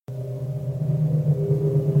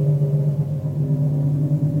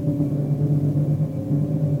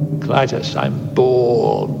Clytus, I'm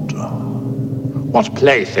bored. What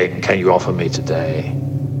plaything can you offer me today?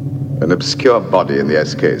 An obscure body in the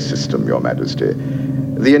SK system, Your Majesty.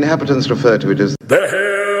 The inhabitants refer to it as the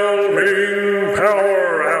Hellwing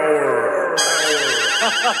Power Hour.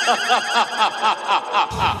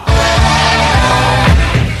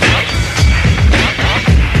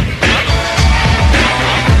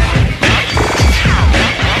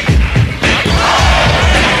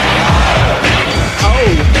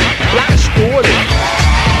 Flash Gordon.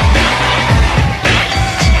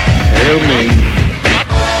 Hellwing.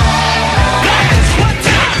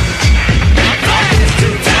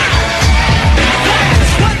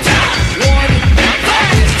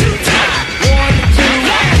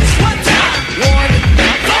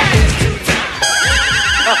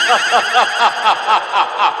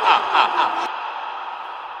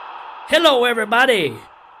 Hello, everybody.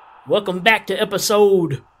 Welcome back to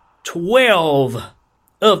episode 12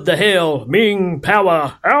 of the Hellwing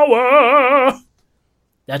Power Hour.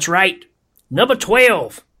 That's right. Number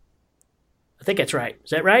 12. I think that's right.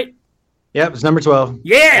 Is that right? Yep, it's number 12.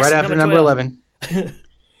 Yes! Right after number 11.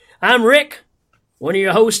 I'm Rick, one of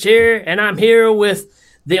your hosts here, and I'm here with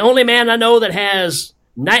the only man I know that has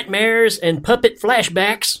nightmares and puppet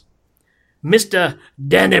flashbacks, Mr.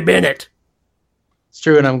 Danny Bennett. It's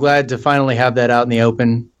true, and I'm glad to finally have that out in the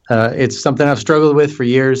open. It's something I've struggled with for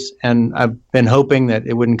years, and I've been hoping that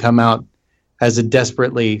it wouldn't come out as a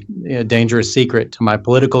desperately dangerous secret to my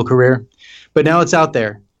political career. But now it's out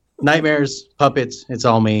there. Nightmares, puppets, it's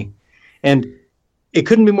all me. And it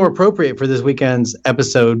couldn't be more appropriate for this weekend's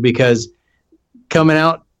episode because coming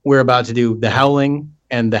out, we're about to do The Howling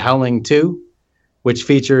and The Howling 2, which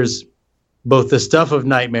features both the stuff of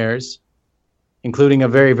nightmares, including a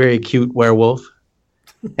very, very cute werewolf,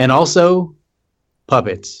 and also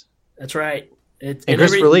puppets. That's right. And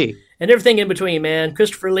Christopher Lee. And everything in between, man.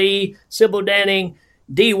 Christopher Lee, Sybil Danning,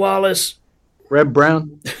 Dee Wallace. Reb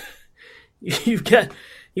Brown. You've got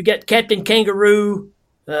Captain Kangaroo.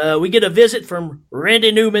 We get a visit from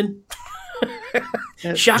Randy Newman.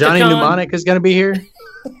 Shaka Johnny Khan. Mnemonic is going to be here.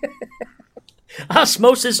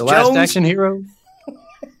 Osmosis The Jones. Last Action Hero.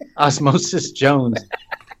 Osmosis Jones.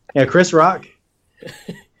 Yeah, Chris Rock.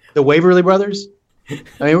 The Waverly Brothers. I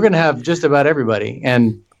mean, we're going to have just about everybody.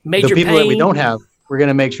 And Major the people Payne. that we don't have, we're going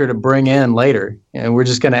to make sure to bring in later. And we're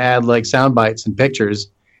just going to add like sound bites and pictures.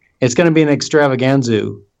 It's going to be an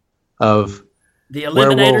extravaganza of The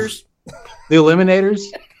Eliminators. The Eliminators,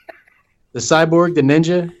 the Cyborg, the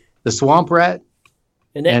Ninja, the Swamp Rat,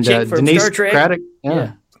 And that chick from Denise Star Trek. Craddock.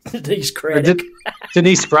 Yeah. Denise Craddock.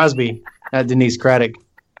 Denise Crosby, not Denise Craddock.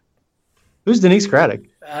 Who's Denise Craddock?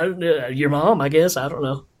 I don't know. Your mom, I guess. I don't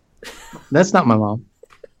know. That's not my mom.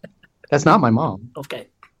 That's not my mom. Okay.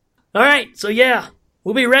 All right. So, yeah,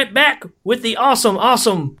 we'll be right back with the awesome,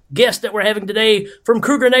 awesome guest that we're having today from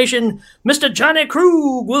Kruger Nation, Mr. Johnny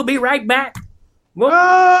Krug. We'll be right back.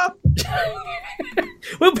 We'll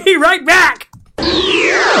be right back.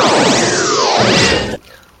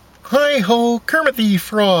 Hi-ho, Kermit the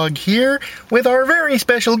Frog here with our very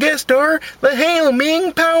special guest star, the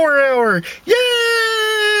Hellwing Power Hour. Yay!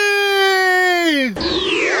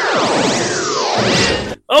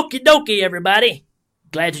 Okie dokie, everybody.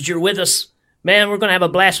 Glad that you're with us. Man, we're going to have a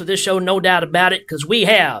blast with this show, no doubt about it, because we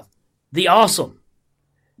have the awesome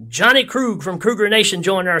Johnny Krug from Kruger Nation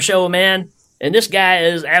joining our show, man. And this guy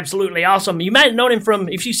is absolutely awesome. You might have known him from,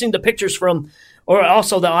 if you've seen the pictures from, or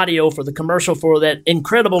also the audio for the commercial for that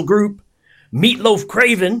incredible group, Meatloaf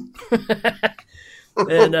Craven.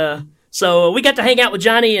 And so we got to hang out with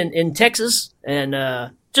Johnny in Texas,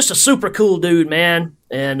 and just a super cool dude, man,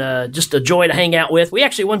 and just a joy to hang out with. We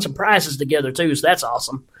actually won some prizes together, too, so that's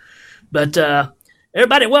awesome. But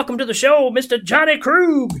everybody, welcome to the show, Mr. Johnny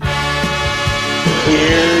Krug.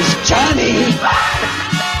 Here's Johnny.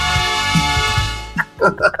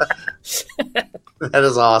 That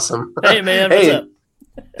is awesome. Hey, man, what's up?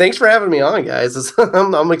 Thanks for having me on, guys.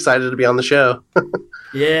 I'm excited to be on the show.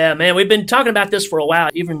 Yeah, man, we've been talking about this for a while,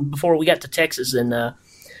 even before we got to Texas, and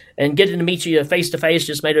getting to meet you face to face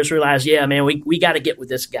just made us realize, yeah, man, we got to get with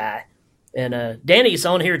this guy. And Danny's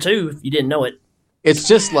on here too, if you didn't know it. It's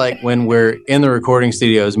just like when we're in the recording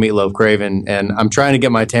studios, Meatloaf Craven, and I'm trying to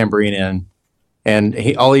get my tambourine in,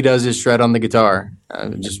 and all he does is shred on the guitar.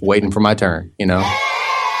 I'm just waiting for my turn, you know.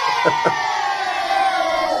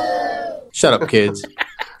 Shut up, kids.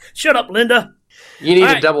 Shut up, Linda. You need All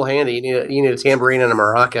a right. double handy. You need a tambourine and a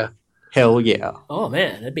maraca. Hell yeah. Oh,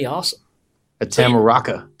 man, that'd be awesome. A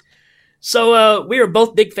tamaraca. So we are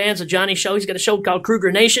both big fans of Johnny's show. He's got a show called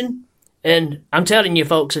Kruger Nation. And I'm telling you,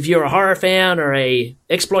 folks, if you're a horror fan or a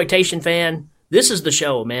exploitation fan, this is the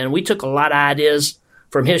show, man. We took a lot of ideas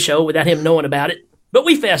from his show without him knowing about it. But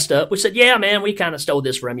we fessed up. We said, yeah, man, we kind of stole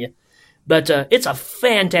this from you. But it's a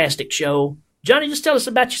fantastic show. Johnny, just tell us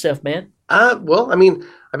about yourself, man. Well, I mean,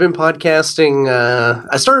 I've been podcasting.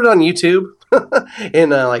 I started on YouTube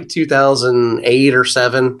in like 2008 or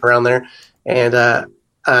 7, around there. And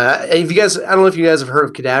if you guys, I don't know if you guys have heard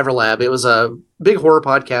of Cadaver Lab. It was a big horror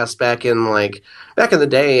podcast back in the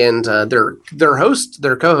day. And their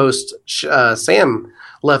co-host, Sam,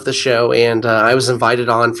 left the show, and I was invited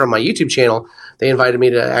on from my YouTube channel. They invited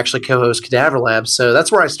me to actually co-host Cadaver Lab. So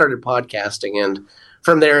that's where I started podcasting. And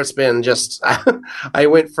from there, it's been just, I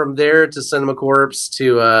went from there to Cinema Corps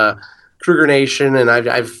to Kruger Nation, and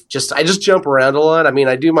I just jump around a lot. I mean,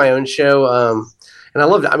 I do my own show, and I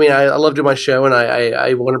love it. I mean, I love doing my show, and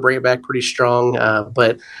I want to bring it back pretty strong.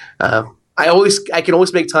 But I can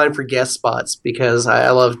always make time for guest spots because I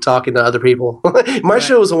love talking to other people. My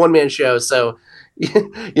show is a one-man show, so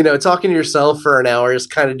talking to yourself for an hour is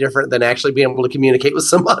kind of different than actually being able to communicate with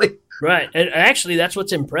somebody. Right. And actually, that's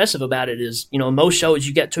what's impressive about it is, most shows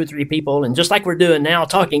you get 2 or 3 people, and just like we're doing now,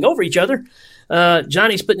 talking over each other,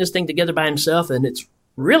 Johnny's putting this thing together by himself, and it's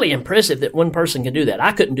really impressive that one person can do that.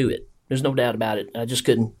 I couldn't do it. There's no doubt about it. I just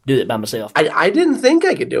couldn't do it by myself. I didn't think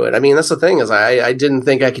I could do it. I mean, that's the thing is I didn't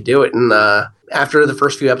think I could do it. And after the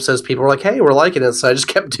first few episodes, people were like, hey, we're liking it. So I just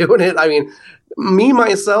kept doing it. I mean,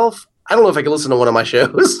 myself, I don't know if I could listen to one of my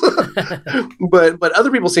shows, but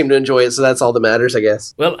other people seem to enjoy it, so that's all that matters, I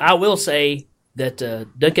guess. Well, I will say that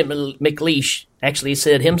Duncan McLeish actually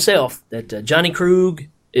said himself that Johnny Krug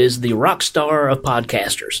is the rock star of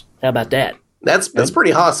podcasters. How about that? That's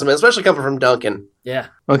pretty awesome, especially coming from Duncan. Yeah.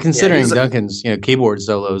 Well, considering Duncan's keyboard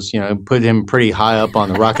solos, put him pretty high up on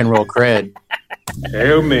the rock and roll cred.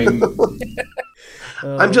 Hail Ming.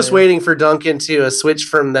 I'm just waiting for Duncan to switch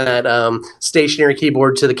from that stationary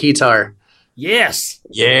keyboard to the guitar. Yes.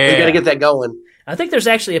 Yeah. We got to get that going. I think there's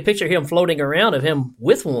actually a picture of him floating around of him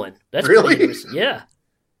with one. That's really? Pretty yeah.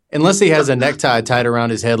 Unless he has a necktie tied around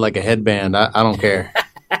his head like a headband, I don't care.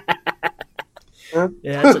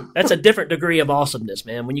 Yeah, that's a different degree of awesomeness,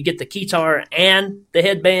 man. When you get the guitar and the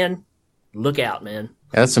headband, look out, man.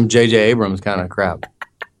 That's some J.J. Abrams kind of crap.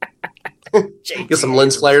 Get some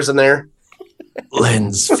lens flares in there.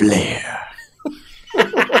 Lens flare.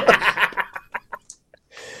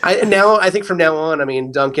 I think from now on, I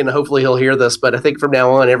mean, Duncan, hopefully he'll hear this, but I think from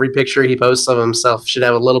now on, every picture he posts of himself should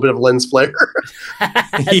have a little bit of lens flare.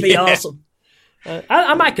 That'd be awesome.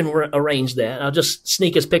 I might can arrange that. I'll just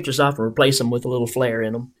sneak his pictures off and replace them with a little flare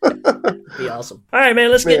in them. That'd be awesome. All right, man,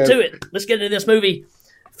 let's get to it. Let's get into this movie.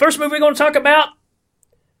 First movie we're going to talk about,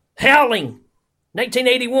 Howling,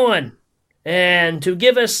 1981. And to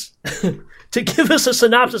give us a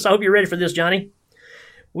synopsis, I hope you're ready for this, Johnny.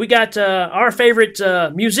 We got our favorite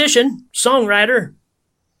musician, songwriter,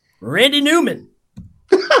 Randy Newman.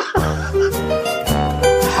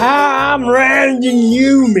 Hi, I'm Randy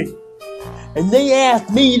Newman, and they asked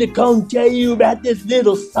me to come tell you about this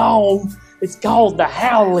little song. It's called The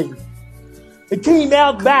Howling. It came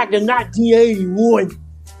out back in 1981,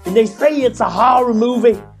 and they say it's a horror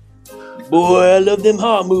movie. Boy, I love them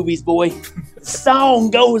horror movies, boy. The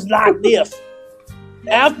song goes like this.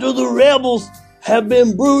 After the rebels have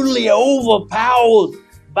been brutally overpowered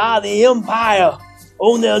by the Empire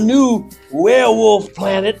on their new werewolf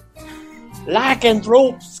planet,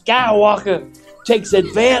 Lycanthrope Skywalker takes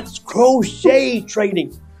advanced crochet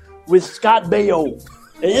training with Scott Baio.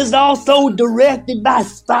 It is also directed by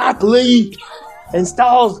Spike Lee and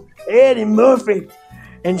stars Eddie Murphy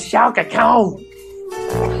and Shaka Khan.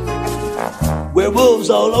 Werewolves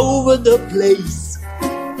all over the place,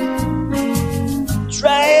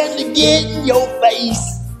 trying to get in your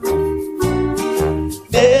face.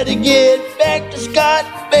 Better get back to Scott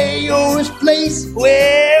Baio's place.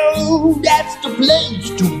 Well, that's the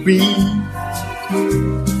place to be.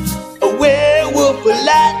 A werewolf with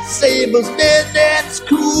lightsabers, then that's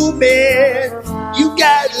cool, man. You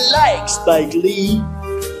gotta like Spike Lee.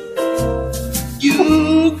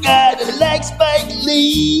 You gotta like Spike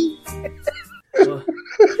Lee.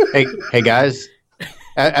 Hey guys,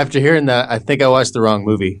 after hearing that, I think I watched the wrong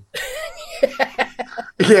movie.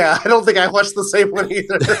 Yeah, I don't think I watched the same one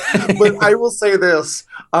either. But I will say this: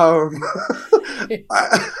 I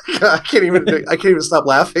can't even stop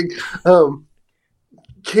laughing.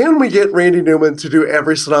 Can we get Randy Newman to do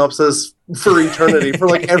every synopsis for eternity for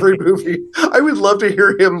like every movie? I would love to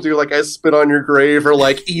hear him do like "I Spit on Your Grave" or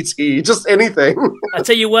like E.T. Just anything. I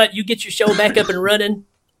tell you what, you get your show back up and running,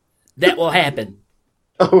 that will happen.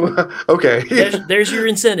 Oh, okay. There's your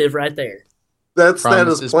incentive right there. That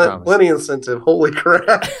is plenty incentive. Holy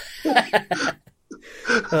crap.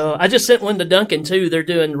 I just sent one to Duncan too. They're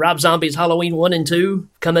doing Rob Zombie's Halloween 1 and 2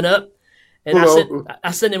 coming up. And I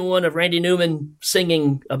sent him one of Randy Newman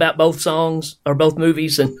singing about both songs or both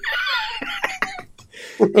movies, and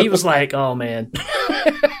he was like, "Oh man,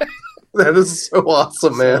 that is so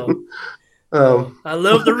awesome, man!" I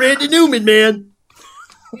love the Randy Newman, man.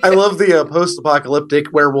 I love the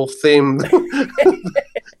post-apocalyptic werewolf theme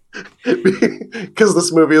because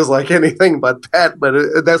this movie is like anything but that.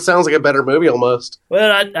 But that sounds like a better movie almost.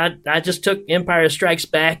 Well, I just took Empire Strikes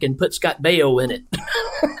Back and put Scott Baio in it.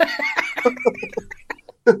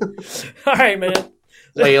 All right, man.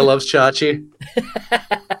 Leia loves Chachi.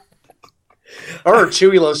 Or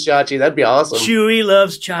Chewie loves Chachi. That'd be awesome. Chewie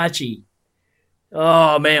loves Chachi.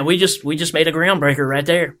 Oh man, we just made a groundbreaker right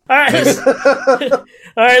there. All right, all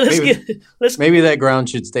right. Let's maybe that ground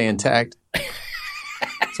should stay intact.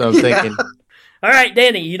 So I'm thinking. All right,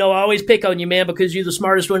 Danny. You know I always pick on you, man, because you're the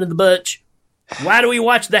smartest one in the bunch. Why do we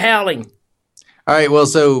watch The Howling? All right. Well,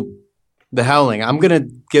 so The Howling. I'm going to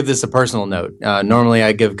give this a personal note. Normally,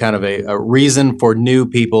 I give kind of a reason for new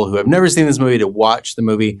people who have never seen this movie to watch the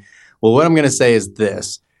movie. Well, what I'm going to say is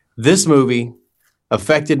this. This movie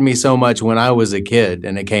affected me so much when I was a kid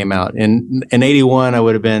and it came out. In 81, I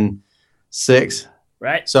would have been 6.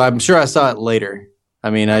 Right. So I'm sure I saw it later. I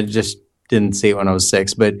mean, I just didn't see it when I was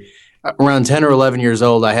 6. But around 10 or 11 years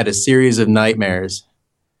old, I had a series of nightmares.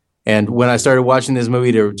 And when I started watching this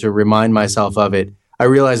movie to remind myself of it, I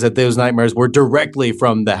realized that those nightmares were directly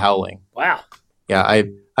from The Howling. Wow. Yeah,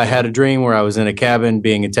 I had a dream where I was in a cabin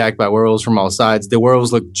being attacked by werewolves from all sides. The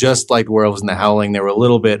werewolves looked just like werewolves in The Howling. They were a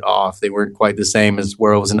little bit off. They weren't quite the same as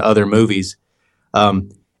werewolves in other movies.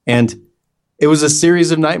 And it was a series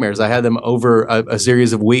of nightmares. I had them over a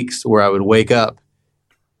series of weeks where I would wake up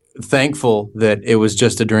thankful that it was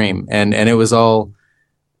just a dream. And it was all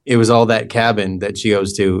that cabin that she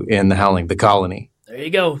goes to in The Howling, the colony. There you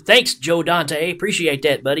go. Thanks, Joe Dante. Appreciate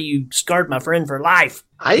that, buddy. You scarred my friend for life.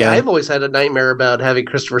 I've always had a nightmare about having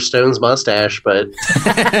Christopher Stone's mustache, but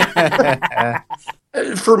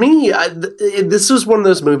for me, this was one of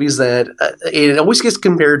those movies that it always gets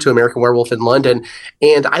compared to American Werewolf in London,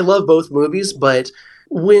 and I love both movies, but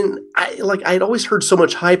when I'd always heard so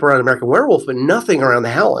much hype around American Werewolf, but nothing around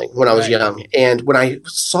The Howling when I was young. And when I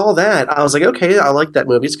saw that, I was like, okay, I like that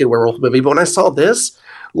movie. It's a good werewolf movie. But when I saw this,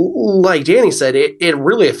 like Danny said, it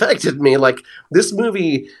really affected me. Like this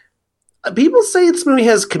movie, people say this movie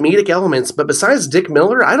has comedic elements, but besides Dick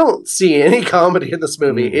Miller, I don't see any comedy in this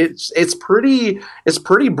movie. It's pretty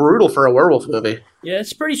brutal for a werewolf movie. Yeah,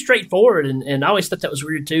 it's pretty straightforward, and I always thought that was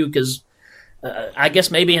weird too, because I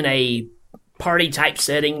guess maybe in a party type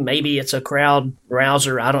setting, maybe it's a crowd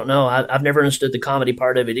rouser. I don't know. I've never understood the comedy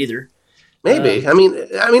part of it either. Maybe. I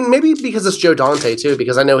mean, maybe because it's Joe Dante too.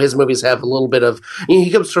 Because I know his movies have a little bit of. He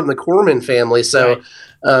comes from the Corman family, so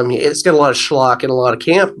it's got a lot of schlock and a lot of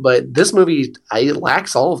camp. But this movie,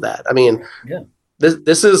 lacks all of that. I mean,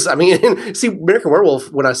 this is. I mean, see, American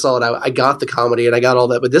Werewolf. When I saw it, I got the comedy and I got all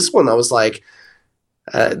that. But this one, I was like,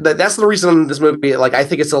 that's the reason this movie. Like, I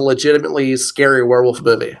think it's a legitimately scary werewolf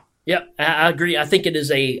movie. Yep, I agree. I think it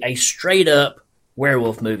is a straight up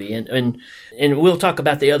werewolf movie, and we'll talk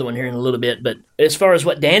about the other one here in a little bit. But as far as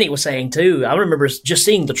what Danny was saying too, I remember just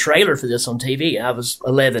seeing the trailer for this on TV. I was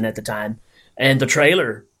 11 at the time, and the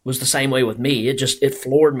trailer was the same way with me. It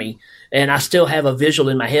floored me, and I still have a visual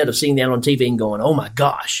in my head of seeing that on TV and going, "Oh my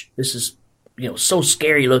gosh, this is so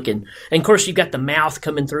scary looking." And of course, you've got the mouth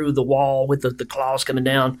coming through the wall with the claws coming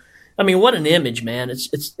down. I mean, what an image, man!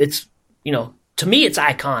 It's to me, it's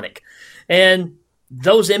iconic, and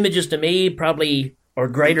those images to me probably are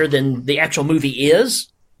greater than the actual movie is,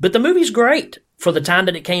 but the movie's great for the time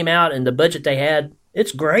that it came out and the budget they had.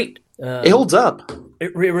 It's great. It holds up.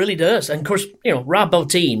 It really does. And of course, Rob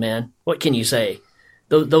Bottin, man, what can you say?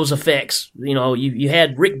 Those effects, you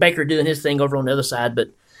had Rick Baker doing his thing over on the other side, but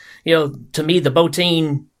to me, the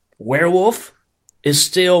Bottin werewolf is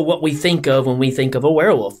still what we think of when we think of a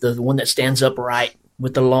werewolf, the one that stands upright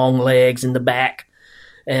with the long legs in the back.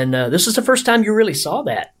 And this is the first time you really saw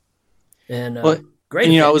that. And great.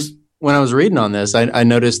 And, when I was reading on this, I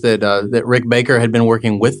noticed that Rick Baker had been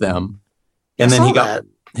working with them, and then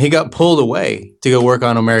he got pulled away to go work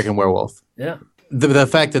on American Werewolf. Yeah. The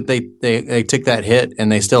fact that they took that hit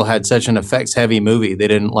and they still had such an effects heavy movie, they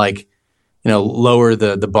didn't lower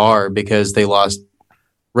the bar because they lost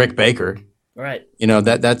Rick Baker. Right.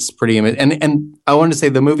 That's pretty. And I wanted to say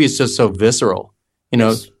the movie is just so visceral.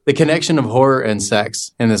 Yes. The connection of horror and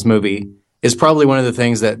sex in this movie is probably one of the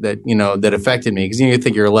things that affected me, because you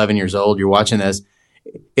think you're 11 years old, you're watching this.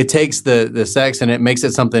 It takes the sex and it makes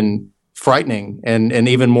it something frightening and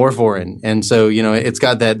even more foreign. And so, it's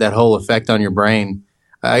got that whole effect on your brain.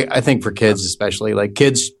 I think for kids especially, like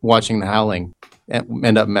kids watching The Howling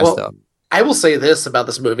end up messed up. I will say this about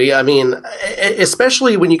this movie. I mean,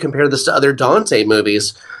 especially when you compare this to other Dante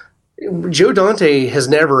movies, Joe Dante has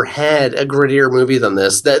never had a grittier movie than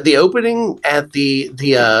this. The opening at the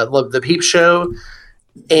Peep Show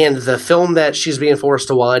and the film that she's being forced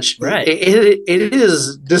to watch, right? It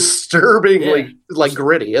is disturbingly like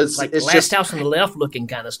gritty. It's Last just House on the Left looking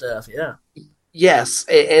kind of stuff. Yeah. Yes,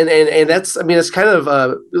 and that's, I mean, it's kind of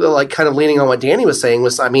kind of leaning on what Danny was saying.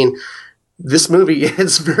 I mean, this movie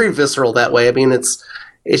is very visceral that way. I mean, it's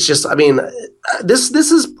just, I mean, this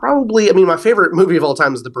is probably, I mean, my favorite movie of all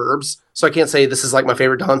time is The Burbs, so I can't say this is like my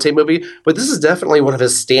favorite Dante movie, but this is definitely one of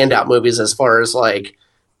his standout movies as far as like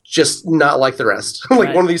just not like the rest. Like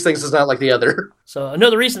right. One of these things is not like the other. So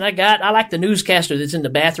another reason I like the newscaster that's in the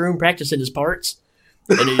bathroom practicing his parts.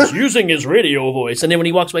 And he's using his radio voice. And then when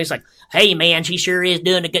he walks away, he's like, hey, man, she sure is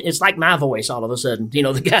doing it. It's like my voice all of a sudden, you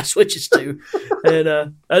know, the guy switches to.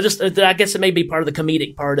 And I guess it may be part of the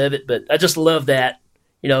comedic part of it, but I just love that.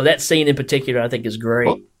 You know, that scene in particular, I think is great.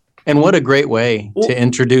 Well, and what a great way to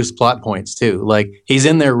introduce plot points, too. Like, he's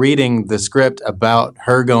in there reading the script about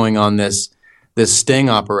her going on this sting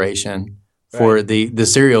operation for right. the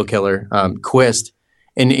serial killer, Quist.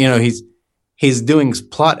 And, you know, he's doing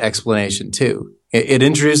plot explanation, too. It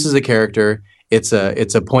introduces a character. It's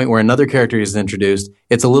a point where another character is introduced.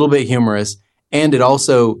 It's a little bit humorous, and it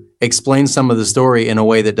also explains some of the story in a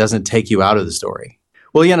way that doesn't take you out of the story.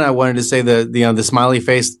 Well, yeah, and I wanted to say the smiley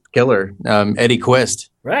faced killer, Eddie Quist.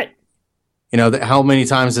 Right. You know, how many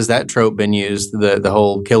times has that trope been used? The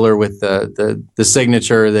whole killer with the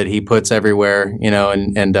signature that he puts everywhere. You know,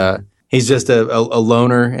 and he's just a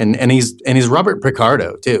loner, and he's Robert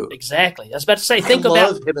Picardo too. Exactly. I was about to say, I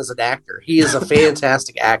love him as an actor. He is a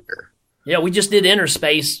fantastic actor. Yeah, we just did Inner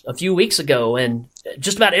Space a few weeks ago, and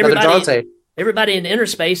just about everybody in Inner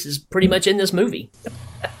Space is pretty much in this movie.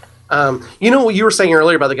 You know what you were saying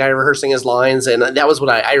earlier about the guy rehearsing his lines, and that was what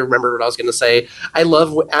I remember what I was going to say. I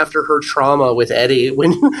love after her trauma with Eddie,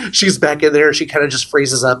 when she's back in there and she kind of just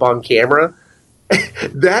freezes up on camera.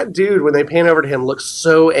 That dude, when they pan over to him, looks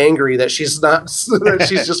so angry that she's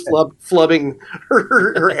just flubbing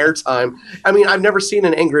her airtime. I mean, I've never seen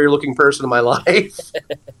an angrier looking person in my life.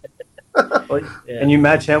 And you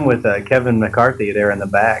match him with Kevin McCarthy there in the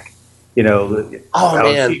back. You know,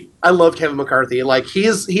 man, I love Kevin McCarthy. Like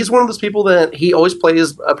he's one of those people that he always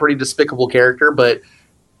plays a pretty despicable character, but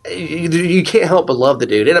you can't help but love the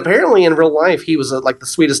dude. And apparently in real life, he was like the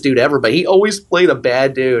sweetest dude ever, but he always played a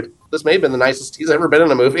bad dude. This may have been the nicest he's ever been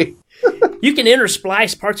in a movie. You can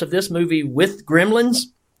intersplice parts of this movie with Gremlins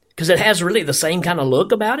because it has really the same kind of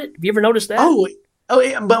look about it. Have you ever noticed that? Oh,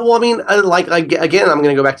 yeah, but well, I mean, again, I'm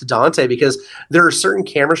going to go back to Dante because there are certain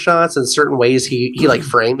camera shots and certain ways he like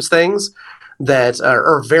frames things that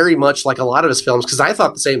are very much like a lot of his films. Because I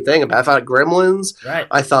thought the same thing about. I thought Gremlins. Right.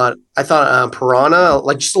 I thought Piranha.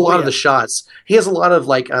 Like just a lot of the shots. He has a lot of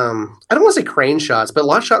like I don't want to say crane shots, but a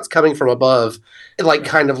lot of shots coming from above, like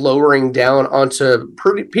kind of lowering down onto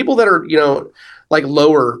people that are like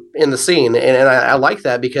lower in the scene. And I like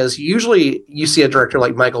that because usually you see a director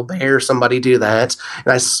like Michael Bay or somebody do that.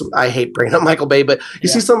 And I hate bringing up Michael Bay, but you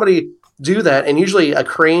see somebody do that. And usually a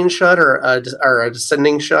crane shot or a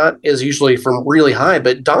descending shot is usually from really high,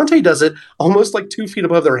 but Dante does it almost like 2 feet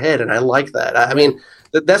above their head. And I like that. I mean,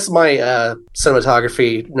 that's my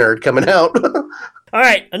cinematography nerd coming out. All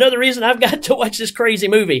right, another reason I've got to watch this crazy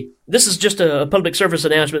movie. This is just a public service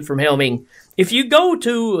announcement from Helming. If you go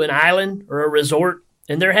to an island or a resort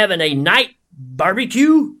and they're having a night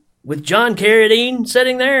barbecue with John Carradine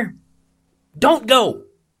sitting there, don't go.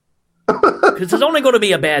 Because it's only going to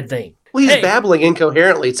be a bad thing. Well, he's babbling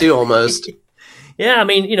incoherently, too, almost. Yeah, I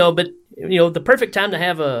mean, but the perfect time to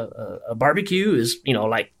have a barbecue is,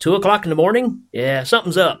 like 2 o'clock in the morning. Yeah,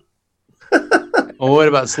 something's up. Well, what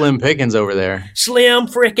about Slim Pickens over there? Slim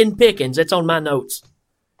frickin' Pickens. That's on my notes.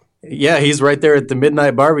 Yeah, he's right there at the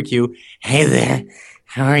midnight barbecue. Hey there,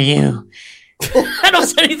 how are you? I don't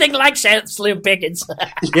say anything like Slim Pickens.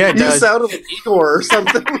 Yeah, it does. You sounded like Igor or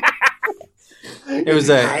something. It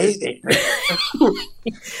was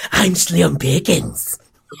I'm Slim Pickens.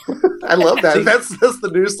 I love that. That's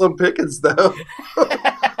the new Slim Pickens, though.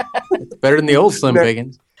 It's better than the old Slim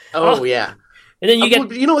Pickens. Oh yeah. And then you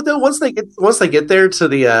get, you know what though? Once they get there to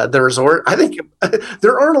the resort, I think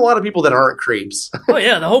there aren't a lot of people that aren't creeps. Oh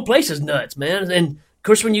yeah, the whole place is nuts, man. And of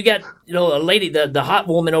course, when you got a lady, the hot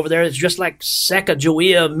woman over there, is just like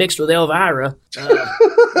Sacagawea mixed with Elvira.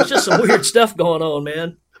 There's just some weird stuff going on,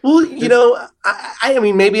 man. Well, I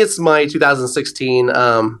mean, maybe it's my 2016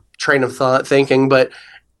 train of thought thinking, but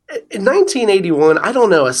in 1981, I don't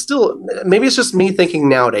know. Maybe it's just me thinking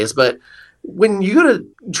nowadays, but when you go to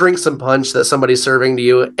drink some punch that somebody's serving to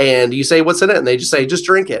you and you say, what's in it? And they just say, just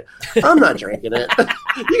drink it. I'm not drinking it.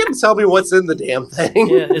 You can tell me what's in the damn thing.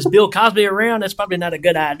 Yeah, is Bill Cosby around? That's probably not a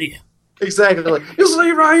good idea. Exactly. You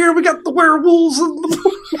see right here, we got the werewolves. And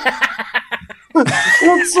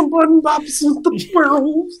want somebody opposite the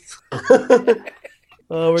werewolves?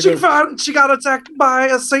 She got attacked by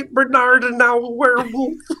a Saint Bernard and now a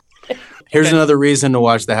werewolf. Here's another reason to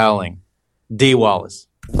watch The Howling. Dee Wallace.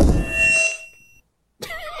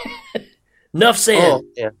 Enough said. Oh,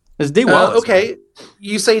 yeah. It's Dee Wallace. Okay,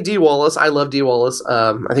 you say Dee Wallace. I love Dee Wallace.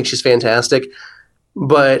 I think she's fantastic.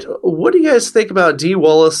 But what do you guys think about Dee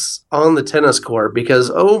Wallace on the tennis court?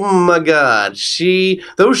 Because, oh my God,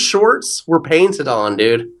 those shorts were painted on,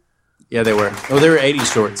 dude. Yeah, they were. Oh, they were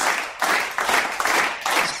 80s shorts.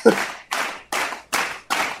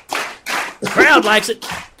 The crowd likes it.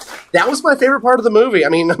 That was my favorite part of the movie. I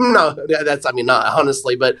mean, not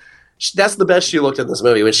honestly, but that's the best she looked in this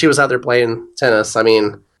movie when she was out there playing tennis. I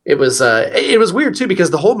mean, it was weird too because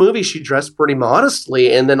the whole movie she dressed pretty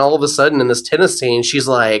modestly, and then all of a sudden in this tennis scene, she's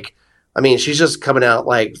like, I mean, she's just coming out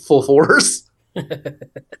like full force.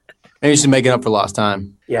 Maybe she's making up for lost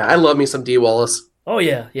time. Yeah, I love me some Dee Wallace. Oh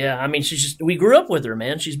yeah. I mean, we grew up with her,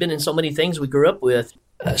 man. She's been in so many things we grew up with.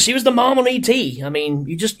 She was the mom on E.T. I mean,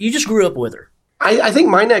 you just grew up with her. I think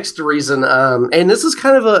my next reason, and this is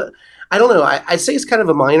kind of I don't know, I say it's kind of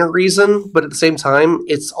a minor reason, but at the same time,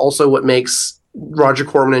 it's also what makes Roger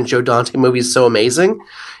Corman and Joe Dante movies so amazing,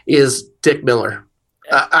 is Dick Miller.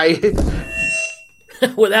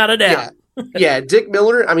 Without a doubt. Yeah, Dick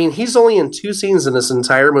Miller, I mean, he's only in 2 scenes in this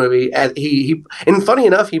entire movie. And funny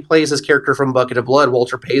enough, he plays his character from Bucket of Blood,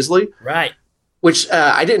 Walter Paisley. Right. Which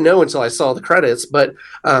I didn't know until I saw the credits, but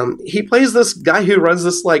he plays this guy who runs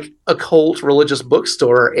this like occult religious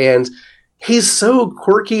bookstore, and he's so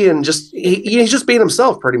quirky and he's just being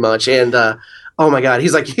himself pretty much. And oh my God,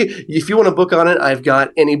 he's like, if you want a book on it, I've got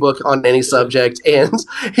any book on any subject. And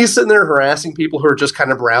he's sitting there harassing people who are just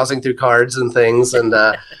kind of browsing through cards and things. And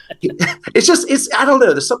it's I don't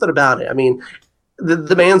know, there's something about it. I mean,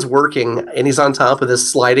 the man's working and he's on top of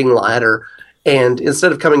this sliding ladder. And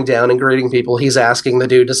instead of coming down and greeting people, he's asking the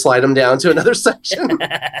dude to slide him down to another section.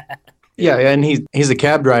 Yeah, and he's a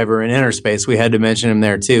cab driver in Interspace. We had to mention him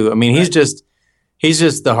there too. I mean, he's just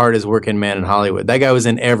the hardest working man in Hollywood. That guy was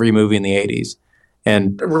in every movie in the 80s.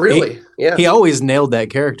 And really, yeah, he always nailed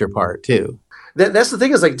that character part too. That's the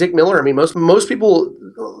thing is like Dick Miller. I mean, most people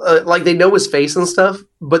like they know his face and stuff.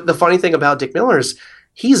 But the funny thing about Dick Miller is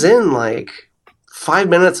he's in like 5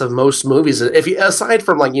 minutes of most movies, aside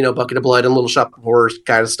from like, Bucket of Blood and Little Shop of Horrors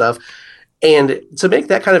kind of stuff. And to make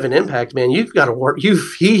that kind of an impact, man, you've got to work.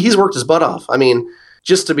 He's worked his butt off. I mean,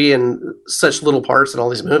 just to be in such little parts in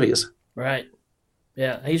all these movies. Right.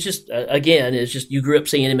 Yeah. He's just, again, it's just you grew up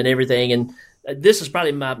seeing him and everything. And this is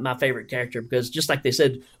probably my favorite character because just like they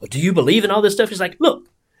said, oh, do you believe in all this stuff? He's like, look,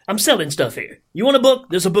 I'm selling stuff here. You want a book?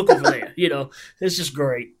 There's a book over there. It's just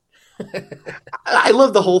great. I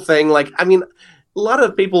love the whole thing. Like, I mean, a lot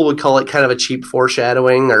of people would call it kind of a cheap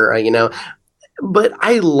foreshadowing or, but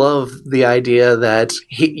I love the idea that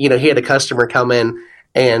he had a customer come in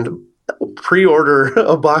and pre-order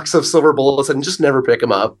a box of silver bullets and just never pick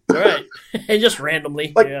them up. Right. And just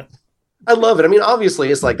randomly. Like, yeah. I love it. I mean, obviously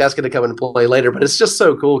it's like that's going to come into play later, but it's just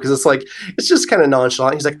so cool because it's just kind of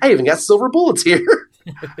nonchalant. He's like, I even got silver bullets here.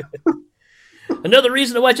 Another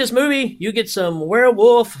reason to watch this movie, you get some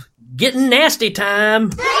werewolf getting nasty time.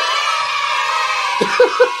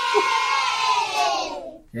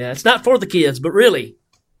 Yeah, it's not for the kids, but really,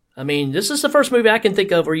 I mean, this is the first movie I can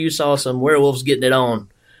think of where you saw some werewolves getting it on,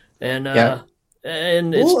 and yeah.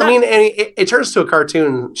 And it's I mean, and it turns to a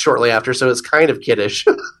cartoon shortly after, so it's kind of kiddish.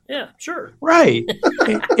 Yeah, sure, right.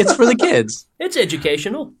 It's for the kids. It's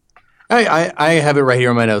educational. I have it right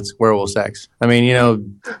here on my notes. Werewolf sex. I mean,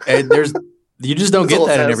 you just don't get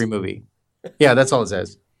that in every movie. Yeah, that's all it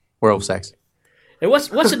says. Werewolf sex. And what's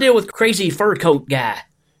the deal with crazy fur coat guy?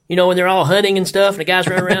 When they're all hunting and stuff, and the guy's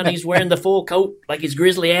running around, he's wearing the full coat like he's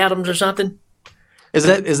Grizzly Adams or something. Is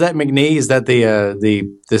that McNee? Is that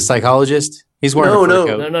the psychologist? He's wearing a fur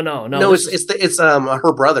coat. No. No, it's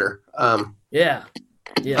her brother. Yeah.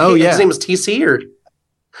 Oh yeah. His name is TC. Or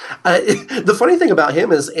the funny thing about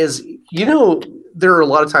him is there are a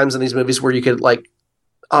lot of times in these movies where you could like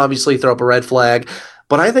obviously throw up a red flag,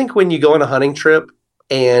 but I think when you go on a hunting trip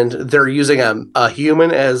and they're using a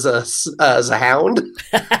human as a hound,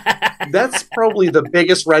 that's probably the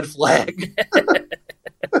biggest red flag.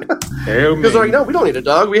 Because they're like, no, we don't need a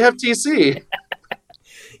dog. We have TC.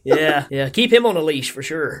 Yeah. Keep him on a leash for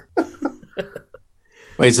sure.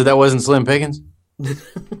 Wait, so that wasn't Slim Pickens?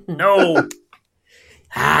 No.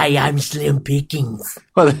 Hi, I'm Slim Pickens.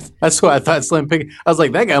 Well, that's what I thought. Slim Pickens. I was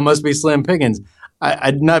like, that guy must be Slim Pickens.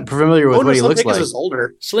 I'm not familiar with what he looks Pickens like. was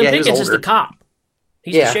older. Slim Pickens is the cop.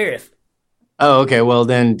 He's the sheriff. Oh, okay. Well,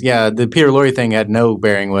 then, yeah, the Peter Lorre thing had no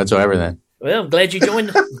bearing whatsoever. Then. Well, I'm glad you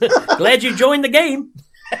joined. Glad you joined the game.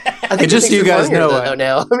 I think just so you guys know.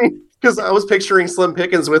 Now, I mean, because I was picturing Slim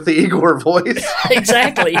Pickens with the Igor voice.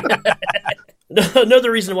 Exactly.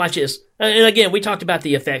 Another reason to watch this. And again, we talked about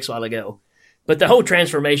the effects a while ago, but the whole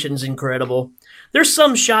transformation is incredible. There's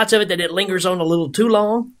some shots of it that it lingers on a little too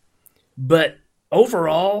long, but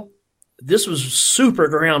overall, this was super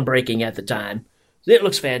groundbreaking at the time. It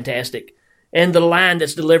looks fantastic. And the line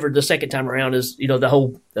that's delivered the second time around is, the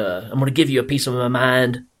whole, I'm going to give you a piece of my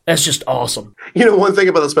mind. That's just awesome. One thing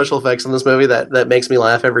about the special effects in this movie that makes me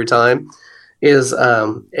laugh every time is,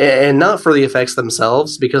 and not for the effects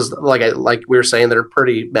themselves, because like we were saying, they're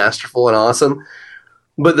pretty masterful and awesome.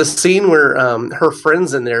 But the scene where her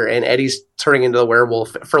friend's in there and Eddie's turning into a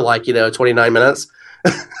werewolf for 29 minutes.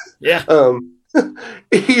 Yeah.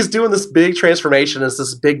 He's doing this big transformation. It's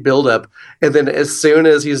this big buildup. And then as soon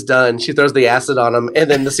as he's done, she throws the acid on him and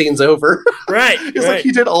then the scene's over. Right. It's like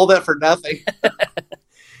he did all that for nothing.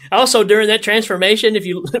 Also, during that transformation, if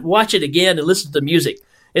you watch it again and listen to the music,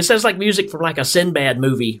 it sounds like music from like a Sinbad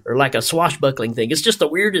movie or like a swashbuckling thing. It's just the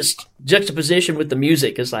weirdest juxtaposition with the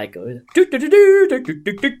music. It's like, it's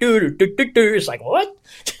like, what?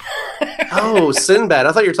 Oh, Sinbad.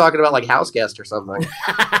 I thought you were talking about like House Guest or something.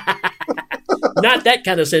 Not that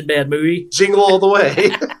kind of Sinbad movie. Jingle all the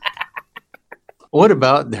way. What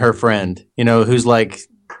about her friend, who's like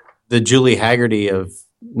the Julie Haggerty of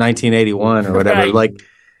 1981 or whatever? Right.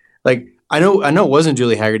 Like I know it wasn't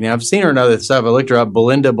Julie Haggerty. I've seen her in other stuff. I looked her up,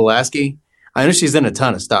 Belinda Belaski. I know she's in a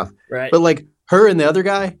ton of stuff. Right. But like her and the other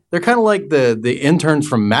guy, they're kind of like the interns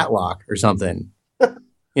from Matlock or something.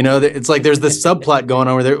 It's like there's this subplot going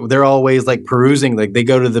on where they're always like perusing. Like they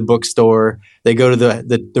go to the bookstore, they go to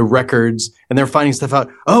the records, and they're finding stuff out.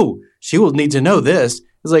 Oh, she will need to know this.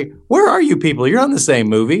 It's like, where are you people? You're on the same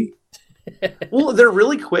movie. Well, they're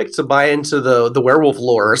really quick to buy into the werewolf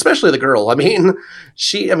lore, especially the girl. I mean,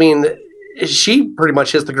 she pretty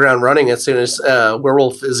much hits the ground running as soon as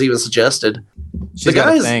werewolf is even suggested. She's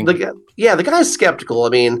the guy's skeptical. I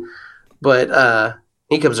mean, but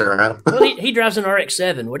he comes around. Well, he drives an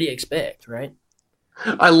RX-7. What do you expect, right?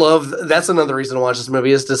 That's another reason to watch this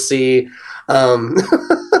movie is to see.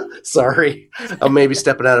 Sorry, I'm maybe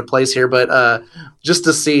stepping out of place here, but just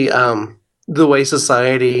to see the way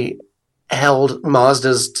society held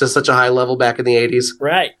Mazdas to such a high level back in the 80s.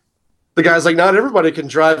 Right. The guy's like, not everybody can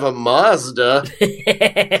drive a Mazda.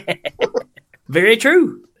 Very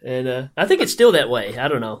true. And I think it's still that way. I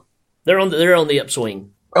don't know. They're on the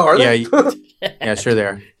upswing. Oh, are they? Yeah, sure they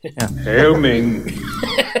are. Yeah. Hail Ming.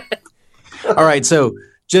 All right, so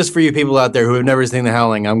just for you people out there who have never seen The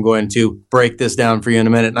Howling, I'm going to break this down for you in a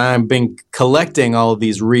minute. And I've been collecting all of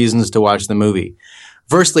these reasons to watch the movie.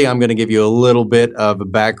 Firstly, I'm going to give you a little bit of a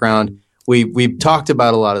background. We've talked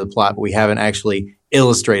about a lot of the plot, but we haven't actually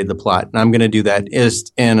illustrated the plot. And I'm going to do that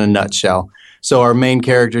just in a nutshell. So our main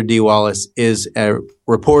character, Dee Wallace, is a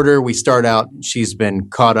reporter. We start out, she's been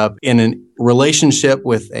caught up in a relationship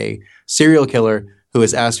with a serial killer who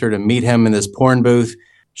has asked her to meet him in this porn booth.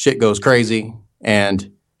 Shit goes crazy, and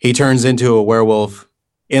he turns into a werewolf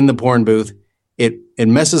in the porn booth. It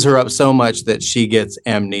messes her up so much that she gets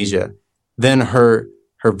amnesia. Then her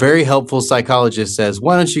very helpful psychologist says,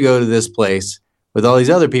 why don't you go to this place with all these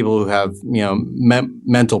other people who have,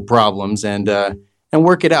 mental problems and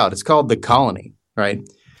work it out. It's called The Colony, right?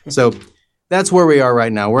 So that's where we are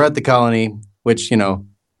right now. We're at The Colony, which,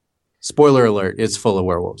 spoiler alert, it's full of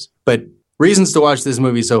werewolves. But reasons to watch this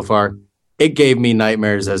movie so far, it gave me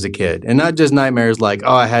nightmares as a kid. And not just nightmares like,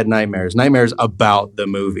 oh, I had nightmares about the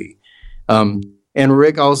movie. And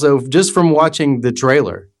Rick also, just from watching the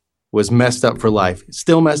trailer, was messed up for life. It's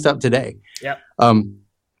still messed up today. Yep.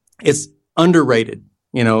 It's underrated.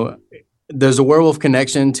 There's a werewolf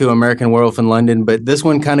connection to American Werewolf in London, but this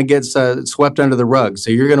one kind of gets swept under the rug. So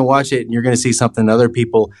you're going to watch it and you're going to see something other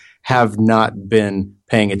people have not been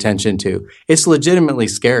paying attention to. It's legitimately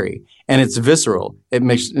scary and it's visceral. It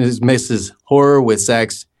mixes horror with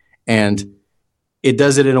sex, and it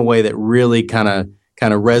does it in a way that really kind of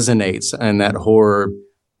resonates in that horror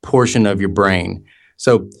portion of your brain.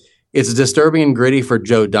 So it's disturbing and gritty for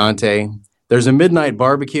Joe Dante. There's a midnight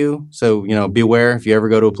barbecue, so, beware if you ever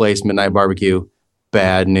go to a place, midnight barbecue,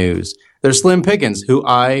 bad news. There's Slim Pickens, who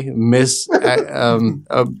I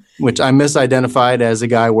misidentified as a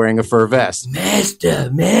guy wearing a fur vest.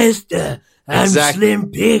 Master, I'm Exactly.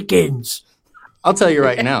 Slim Pickens. I'll tell you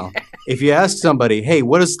right now. If you ask somebody, hey,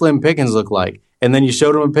 what does Slim Pickens look like? And then you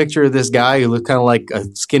showed them a picture of this guy who looks kind of like a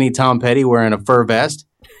skinny Tom Petty wearing a fur vest,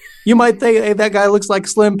 you might think, hey, that guy looks like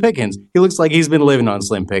Slim Pickens. He looks like he's been living on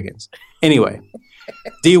Slim Pickens. Anyway,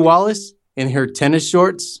 Dee Wallace in her tennis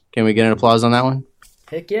shorts. Can we get an applause on that one?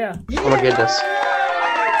 Heck yeah. Oh, my goodness.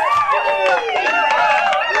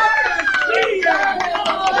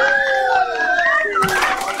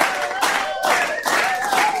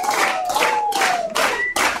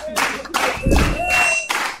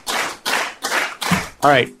 All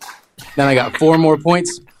right. Then I got 4 more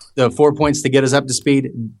points. The 4 points to get us up to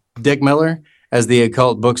speed. Dick Miller, as the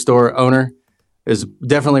occult bookstore owner, is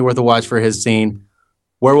definitely worth a watch for his scene.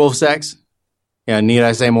 Werewolf sex. Yeah, need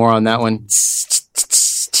I say more on that one?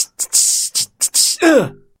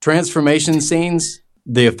 Transformation scenes.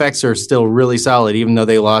 The effects are still really solid, even though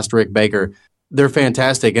they lost Rick Baker. They're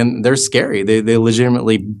fantastic, and they're scary. They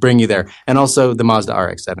legitimately bring you there. And also the Mazda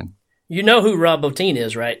RX-7. You know who Rob Bottin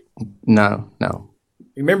is, right? No.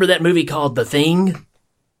 Remember that movie called The Thing?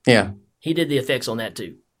 Yeah. He did the effects on that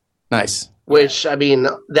too. Nice. Which, I mean,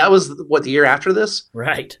 that was, what, the year after this?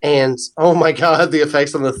 Right. And, oh my God, the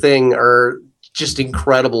effects on The Thing are just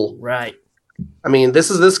incredible. Right. I mean,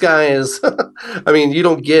 this guy is, I mean, you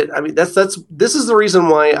don't get, I mean, this is the reason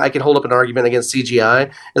why I can hold up an argument against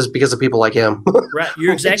CGI, is because of people like him. Right.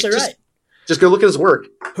 You're exactly right. Just go look at his work.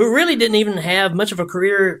 Who really didn't even have much of a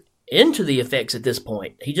career into the effects at this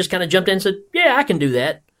point. He just kind of jumped in and said, yeah, I can do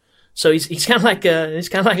that. So he's kind of like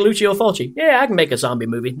Lucio Fulci. Yeah, I can make a zombie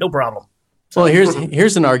movie, no problem. Well,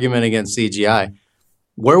 here's an argument against CGI.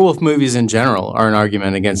 Werewolf movies in general are an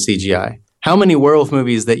argument against CGI. How many werewolf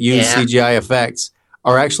movies that use CGI effects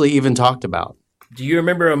are actually even talked about? Do you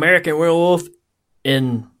remember American Werewolf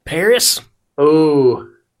in Paris? Oh.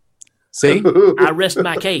 See? I rest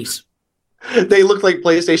my case. They look like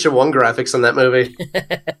PlayStation 1 graphics in that movie.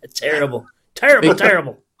 Terrible.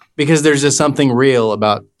 Because there's just something real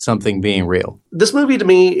about something being real. This movie to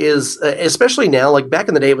me is, especially now, like back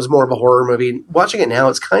in the day, it was more of a horror movie. Watching it now,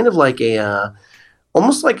 it's kind of like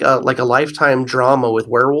almost like a Lifetime drama with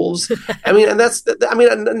werewolves. I mean, and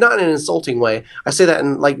not in an insulting way. I say that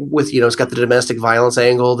in like with, it's got the domestic violence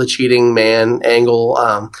angle, the cheating man angle,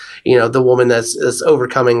 the woman that's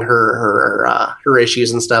overcoming her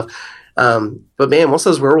issues and stuff. But man, once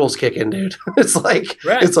those werewolves kick in, dude, it's like,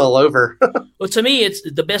 It's all over. Well, to me, it's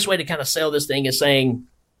the best way to kind of sell this thing is saying,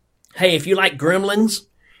 hey, if you like Gremlins,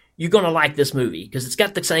 you're going to like this movie because it's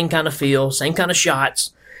got the same kind of feel, same kind of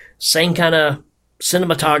shots, same kind of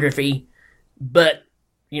cinematography. But,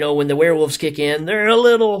 when the werewolves kick in, they're a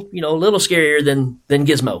little scarier than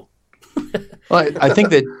Gizmo. Well,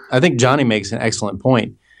 I think Johnny makes an excellent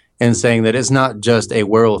point in saying that it's not just a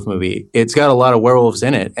werewolf movie. It's got a lot of werewolves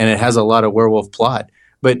in it, and it has a lot of werewolf plot.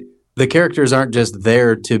 But the characters aren't just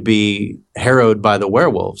there to be harrowed by the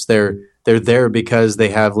werewolves. They're there because they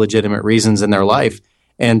have legitimate reasons in their life.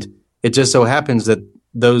 And it just so happens that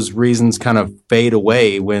those reasons kind of fade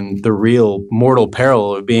away when the real mortal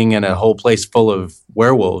peril of being in a whole place full of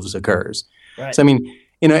werewolves occurs. Right. So, I mean,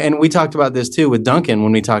 and we talked about this too with Duncan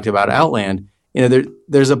when we talked about Outland.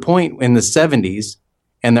 There's a point in the 70s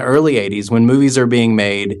and the early 80s when movies are being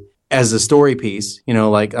made as a story piece,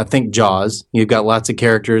 like I think Jaws, you've got lots of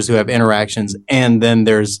characters who have interactions, and then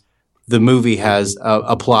the movie has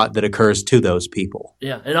a plot that occurs to those people.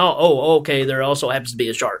 Yeah, and okay, there also happens to be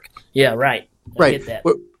a shark. Yeah, right. I get that.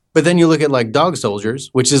 But then you look at like Dog Soldiers,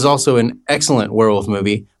 which is also an excellent werewolf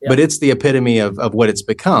movie, but it's the epitome of what it's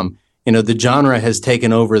become. The genre has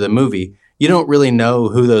taken over the movie. You don't really know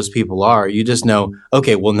who those people are. You just know,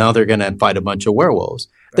 okay, well, now they're going to fight a bunch of werewolves.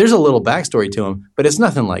 Right. There's a little backstory to them, but it's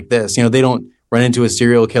nothing like this. They don't run into a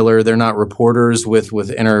serial killer. They're not reporters with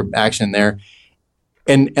interaction there.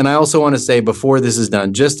 And I also want to say before this is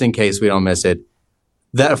done, just in case we don't miss it,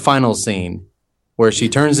 that final scene where she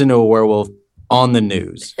turns into a werewolf on the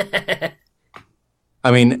news.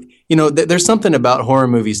 I mean, there's something about horror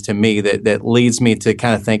movies to me that leads me to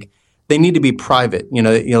kind of think, they need to be private.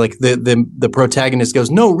 Like the protagonist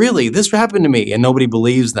goes, no, really, this happened to me, and nobody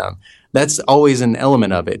believes them. That's always an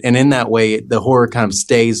element of it. And in that way, the horror kind of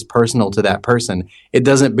stays personal to that person. It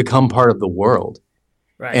doesn't become part of the world.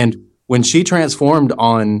 Right. And when she transformed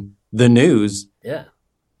on the news,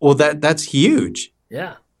 well, that's huge.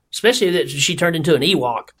 Yeah. Especially that she turned into an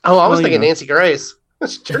Ewok. Oh, I was thinking Nancy Grace.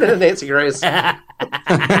 She turned into Nancy Grace.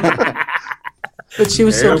 But she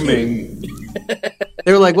was so cute.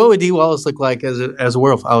 They were like, what would Dee Wallace look like as a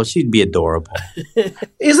werewolf? Oh, she'd be adorable.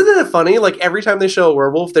 Isn't it funny? Like every time they show a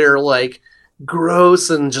werewolf, they're like gross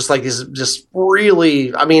and just like these, just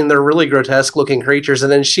really, I mean, they're really grotesque looking creatures.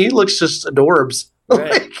 And then she looks just adorbs.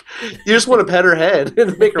 Right. Like, you just want to pet her head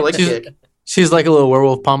and make her leg kick. She's like a little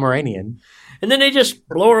werewolf Pomeranian. And then they just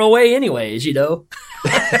blow her away anyways, you know.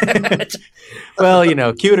 Well, you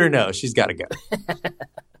know, cute or no, she's got to go.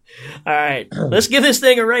 All right, let's give this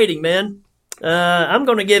thing a rating, man. I'm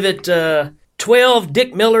going to give it 12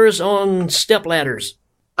 Dick Millers on stepladders.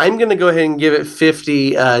 I'm going to go ahead and give it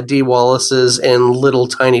 50 D. Wallaces and little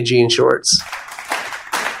tiny jean shorts.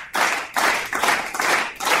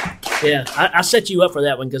 Yeah, I set you up for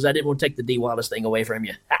that one because I didn't want to take the D. Wallace thing away from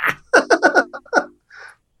you.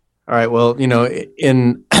 All right. Well, you know,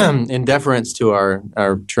 in deference to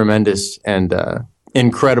our tremendous and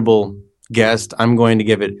incredible guest, I'm going to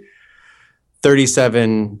give it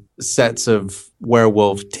 37 sets of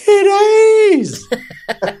werewolf titties.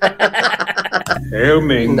 Hail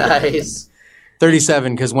Ming. Nice.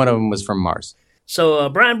 37 because one of them was from Mars. So,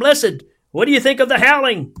 Brian Blessed, what do you think of The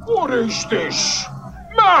Howling? What is this?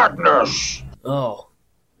 Madness! Oh,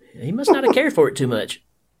 he must not have cared for it too much.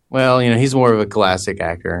 Well, you know, he's more of a classic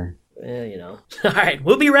actor. Well, you know. All right,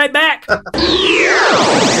 we'll be right back.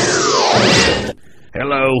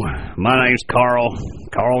 Hello, my name's Carl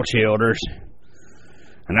Childers,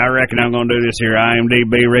 and I reckon I'm going to do this here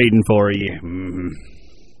IMDb reading for you.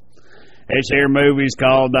 This here movie's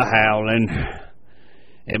called The Howling.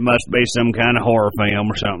 It must be some kind of horror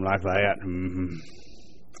film or something like that.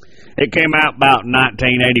 It came out about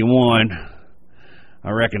 1981. I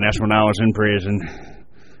reckon that's when I was in prison.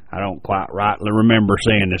 I don't quite rightly remember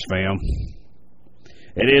seeing this film.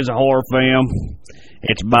 It is a horror film.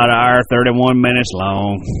 It's about an hour, 31 minutes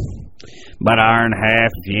long. About an hour and a half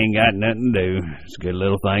if you ain't got nothing to do. It's a good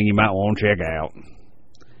little thing you might want to check out.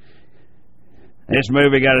 This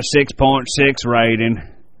movie got a 6.6 rating.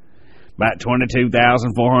 About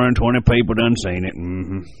 22,420 people done seen it.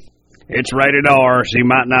 It's rated R, so you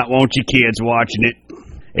might not want your kids watching it.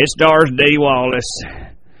 It stars Dee Wallace.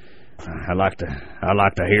 I like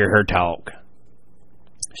to hear her talk.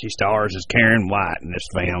 She stars as Karen White in this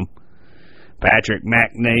film. Patrick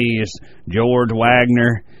McNee is George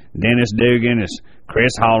Wagner. Dennis Dugan is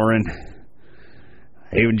Chris Halloran.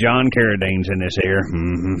 Even John Carradine's in this here.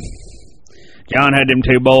 John had them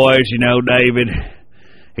two boys, you know, David.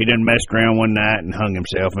 He done messed around one night and hung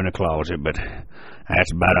himself in a closet, but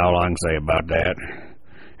that's about all I can say about that.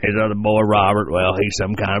 His other boy, Robert, well, he's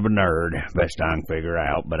some kind of a nerd, best I can figure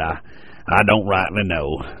out, but I don't rightly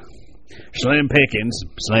know. Slim Pickens.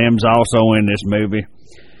 Slim's also in this movie.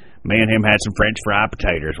 Me and him had some French fried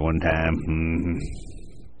potatoes one time.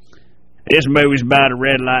 This movie's about a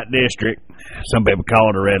red light district. Some people call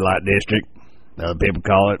it a red light district. Other people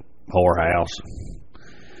call it whorehouse.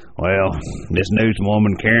 Well, this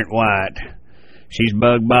newswoman, Karen White, she's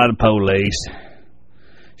bugged by the police.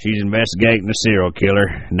 She's investigating a serial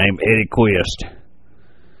killer named Eddie Quist.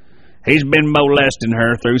 He's been molesting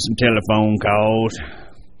her through some telephone calls.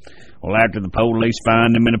 Well, after the police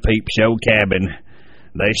find him in a peep show cabin,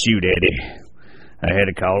 they shoot Eddie. They had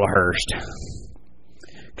to call a hearse.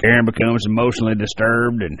 Karen becomes emotionally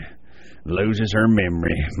disturbed and loses her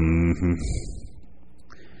memory.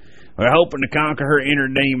 Well, hoping to conquer her inner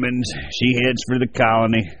demons, she heads for the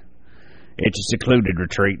colony. It's a secluded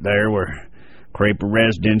retreat there where creeper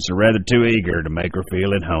residents are rather too eager to make her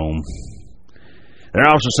feel at home. There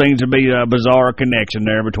also seems to be a bizarre connection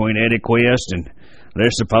there between Eddie Quist and their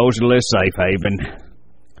supposedly safe haven.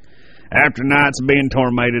 After nights of being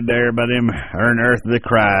tormented there by them unearthly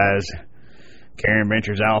cries, Karen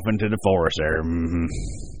ventures off into the forest there.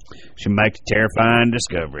 She makes a terrifying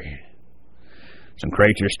discovery. Some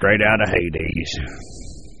creatures straight out of Hades.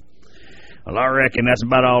 Well, I reckon that's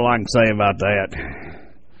about all I can say about that.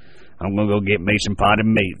 I'm gonna go get me some potted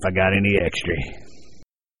meat if I got any extra.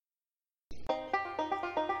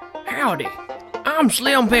 Howdy, I'm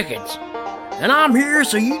Slim Pickens, and I'm here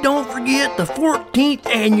so you don't forget the 14th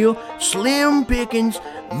annual Slim Pickens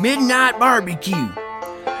Midnight Barbecue.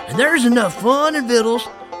 And there's enough fun and victuals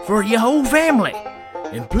for your whole family,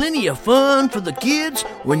 and plenty of fun for the kids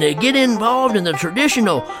when they get involved in the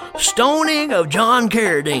traditional stoning of John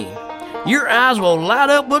Carradine. Your eyes will light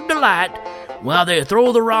up with delight while they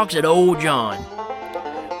throw the rocks at old John.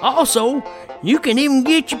 Also, you can even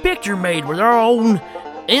get your picture made with our own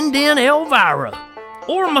Indian Elvira,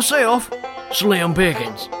 or myself, Slim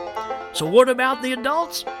Pickens. So what about the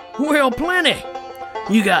adults? Well, plenty.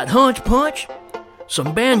 You got Hunch Punch,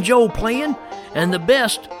 some banjo playing, and the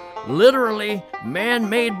best, literally,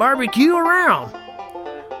 man-made barbecue around.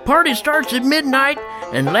 Party starts at midnight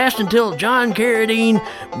and lasts until John Carradine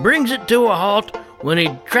brings it to a halt when he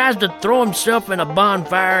tries to throw himself in a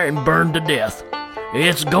bonfire and burn to death.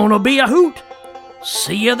 It's gonna be a hoot.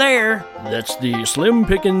 See you there. That's the Slim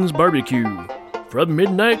Pickens Barbecue. from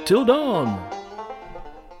midnight till dawn.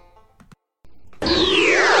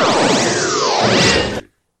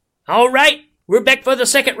 All right, we're back for the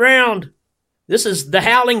second round. This is The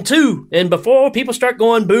Howling 2, and before people start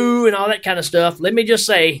going boo and all that kind of stuff, let me just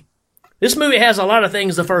say, this movie has a lot of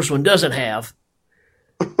things the first one doesn't have.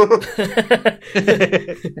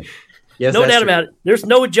 Yes, no doubt true. about it. There's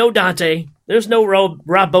no Joe Dante. There's no Rob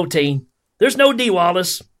Bottin. There's no Dee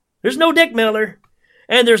Wallace. There's no Dick Miller.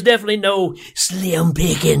 And there's definitely no Slim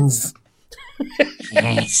Pickens.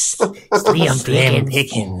 Yes. Slim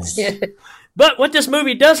Pickens. But what this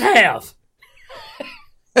movie does have...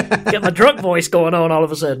 Got my drunk voice going on all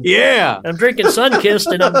of a sudden. Yeah. I'm drinking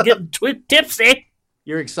Sunkist and I'm getting tipsy.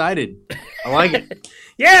 You're excited. I like it.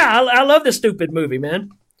 Yeah, I love this stupid movie,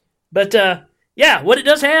 man. But, yeah, what it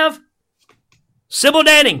does have... Sybil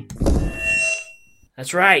Danning.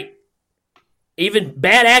 That's right. Even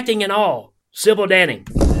bad acting and all. Sybil Danning.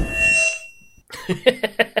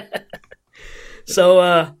 So,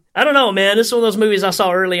 I don't know, man. This is one of those movies I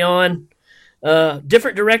saw early on.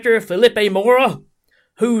 Different director, Felipe Mora,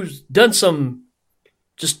 who's done some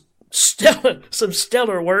just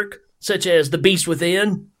stellar work, such as The Beast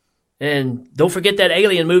Within. And don't forget that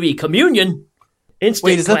alien movie, Communion. Instant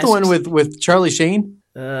Wait, is that the classics. one with Charlie Sheen?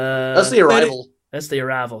 That's The Arrival. That's The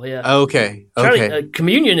Arrival, yeah. Okay. Okay.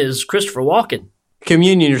 Communion is Christopher Walken.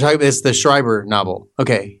 Communion, you're talking about, it's the Schreiber novel.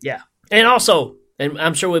 Okay. Yeah. And also, and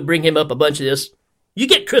I'm sure we'll bring him up a bunch of this, you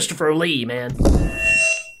get Christopher Lee, man.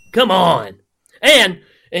 Come on. And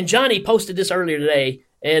Johnny posted this earlier today,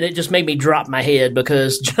 and it just made me drop my head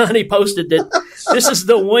because Johnny posted that this is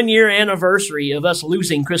the 1 year anniversary of us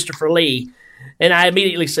losing Christopher Lee. And I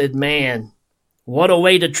immediately said, man, what a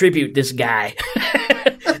way to tribute this guy.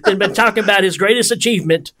 And been talking about his greatest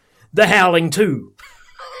achievement, The Howling 2.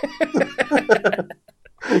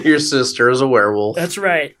 Your sister is a werewolf. That's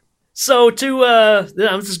right. So this is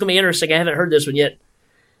going to be interesting. I haven't heard this one yet.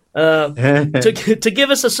 To give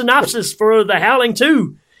us a synopsis for The Howling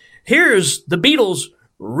 2, here's the Beatles'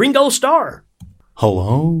 Ringo Starr.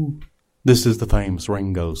 Hello, this is the famous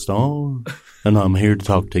Ringo Starr, and I'm here to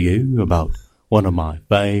talk to you about one of my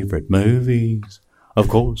favorite movies. Of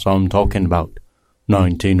course, I'm talking about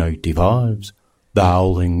 1985's The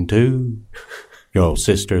Howling 2. Your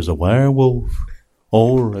sister's a werewolf,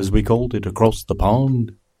 or as we called it across the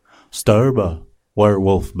pond, Sturba,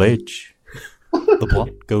 werewolf bitch. The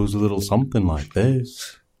plot goes a little something like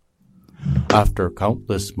this. After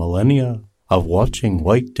countless millennia of watching,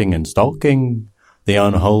 waiting, and stalking, the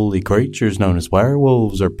unholy creatures known as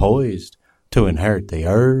werewolves are poised to inherit the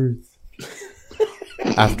earth.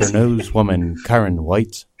 After newswoman Karen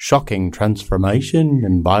White's shocking transformation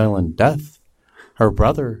and violent death, her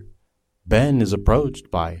brother, Ben, is approached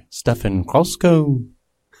by Stefan Krosko,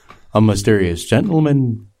 a mysterious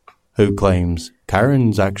gentleman who claims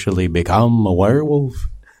Karen's actually become a werewolf.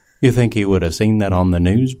 You think he would have seen that on the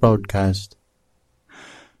news broadcast.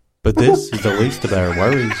 But this is the least of their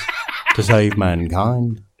worries. To save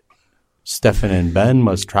mankind, Stefan and Ben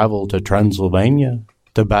must travel to Transylvania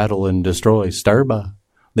to battle and destroy Sturba,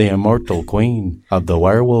 the immortal queen of the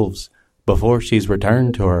werewolves, before she's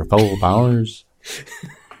returned to her full powers.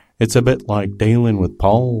 It's a bit like dealing with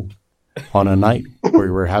Paul on a night where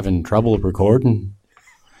we were having trouble recording.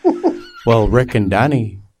 Well, Rick and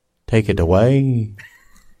Danny, take it away.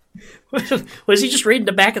 Was he just reading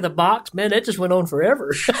the back of the box? Man, that just went on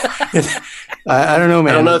forever. I don't know,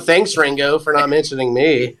 man. I don't know. Thanks, Ringo, for not mentioning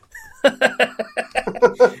me.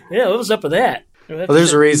 Yeah, what was up with that? Well,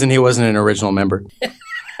 there's a reason he wasn't an original member.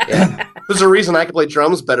 Yeah. There's a reason I can play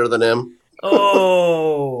drums better than him.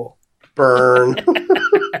 Oh. Burn.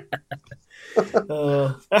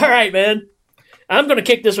 All right, man. I'm going to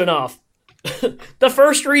kick this one off. The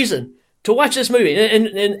first reason to watch this movie,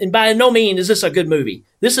 and by no means is this a good movie.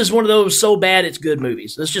 This is one of those so bad it's good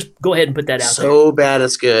movies. Let's just go ahead and put that out there. So bad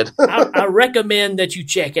it's good. I recommend that you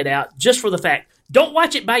check it out just for the fact. Don't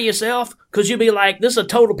watch it by yourself because you'll be like, this is a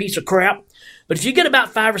total piece of crap. But if you get about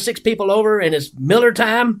 5 or 6 people over and it's Miller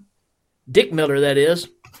time, Dick Miller, that is.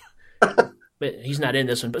 But he's not in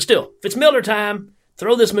this one. But still, if it's Miller time,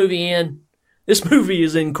 throw this movie in. This movie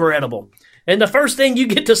is incredible. And the first thing you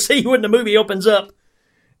get to see when the movie opens up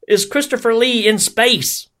is Christopher Lee in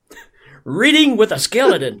space, reading with a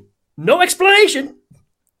skeleton. No explanation.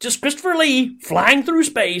 Just Christopher Lee flying through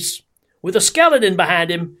space with a skeleton behind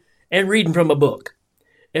him and reading from a book.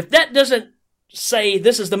 If that doesn't say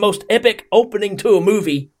this is the most epic opening to a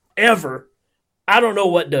movie ever, I don't know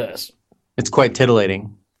what does. It's quite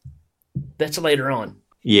titillating. That's later on.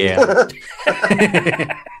 Yeah.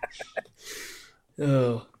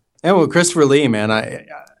 Oh. And well, Christopher Lee, man,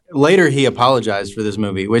 later he apologized for this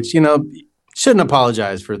movie, which, you know, shouldn't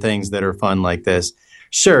apologize for things that are fun like this.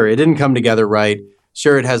 Sure, it didn't come together right.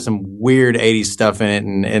 Sure, it has some weird 80s stuff in it,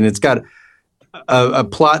 and it's got a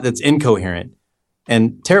plot that's incoherent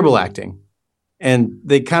and terrible acting. And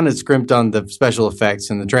they kind of scrimped on the special effects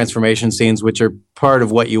and the transformation scenes, which are part of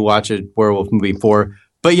what you watch a werewolf movie for.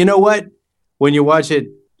 But you know what? When you watch it,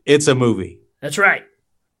 it's a movie. That's right.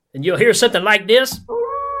 And you'll hear something like this,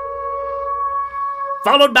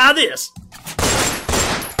 followed by this.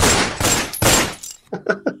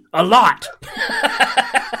 A lot.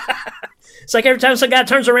 It's like every time some guy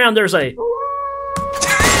turns around, there's a...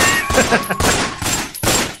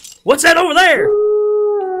 What's that over there?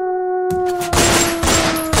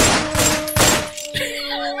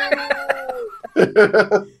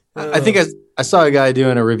 I think I saw a guy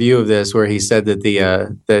doing a review of this where he said that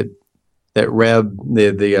that Reb,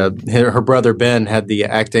 her brother Ben, had the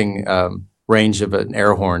acting range of an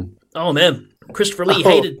air horn. Oh man, Christopher Lee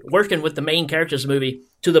hated working with the main characters of the movie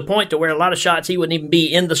to the point to where a lot of shots he wouldn't even be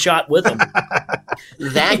in the shot with them.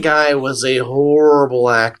 That guy was a horrible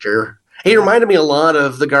actor. He reminded me a lot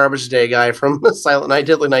of the Garbage Day guy from Silent Night,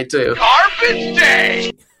 Deadly Night 2. Garbage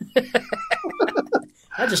Day!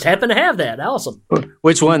 I just happen to have that. Awesome.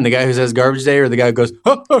 Which one? The guy who says Garbage Day or the guy who goes,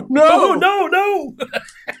 oh, no! Oh, no!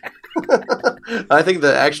 I think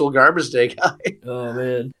the actual Garbage Day guy. Oh,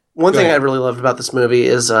 man. One thing I really loved about this movie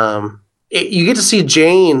is you get to see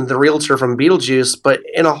Jane, the realtor from Beetlejuice, but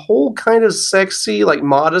in a whole kind of sexy, like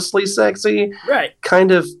modestly sexy, right?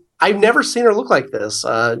 Kind of. I've never seen her look like this.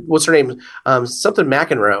 What's her name? Something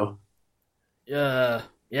McEnroe.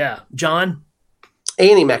 Yeah, John.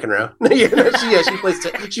 Annie McEnroe.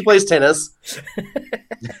 She plays tennis.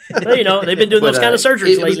 Well, they've been doing those kind of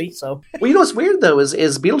surgeries lately. So, well, you know what's weird though is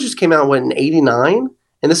Beetlejuice came out in '89,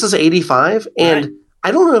 and this is '85, and right. I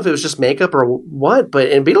don't know if it was just makeup or what, but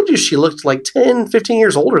in Beetlejuice she looked like 10, 15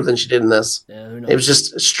 years older than she did in this. Yeah, who knows? It was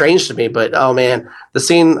just strange to me, but oh man, the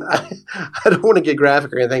scene. I don't want to get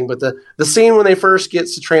graphic or anything, but the scene when they first get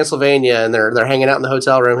to Transylvania and they're hanging out in the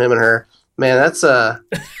hotel room, him and her. Man, that's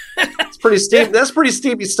it's pretty steep. That's pretty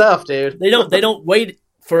steepy stuff, dude. They don't wait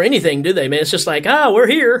for anything, do they, man? It's just like, we're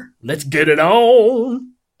here. Let's get it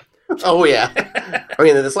on. Oh yeah. I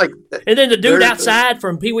mean, it's like. And then the dude outside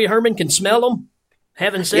from Pee Wee Herman can smell them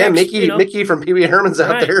having sex. Yeah, Mickey from Pee Wee Herman's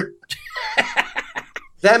out there.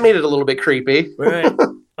 That made it a little bit creepy. Right.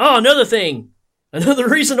 Oh, another thing. Another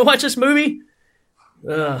reason to watch this movie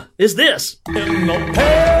is this. In the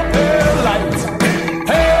pale light.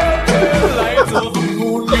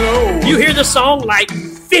 You hear the song like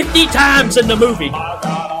 50 times in the movie.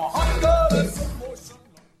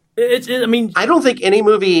 I don't think any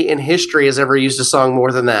movie in history has ever used a song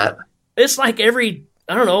more than that. It's like every,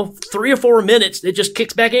 3 or 4 minutes, it just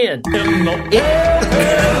kicks back in.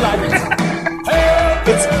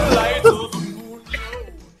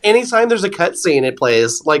 Anytime there's a cut scene, it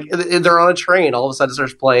plays. Like, they're on a train, all of a sudden it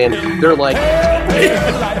starts playing. They're like...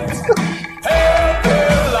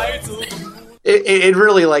 It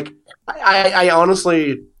really, like... I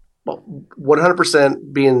honestly,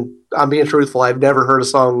 100% I'm being truthful, I've never heard a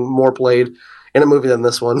song more played in a movie than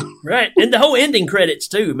this one. Right, and the whole ending credits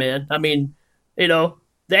too, man. I mean, they're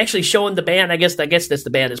actually showing the band. I guess that's the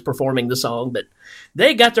band that's performing the song, but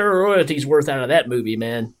they got their royalties worth out of that movie,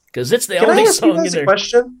 man, because it's the only song in there.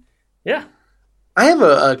 Question? Yeah, I have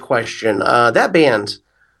a question. That band.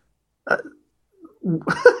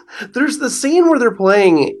 There's the scene where they're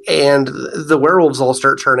playing and the werewolves all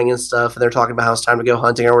start turning and stuff, and they're talking about how it's time to go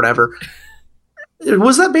hunting or whatever.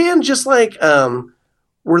 Was that band just like,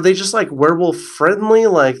 were they just like werewolf friendly?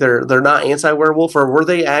 Like they're not anti-werewolf, or were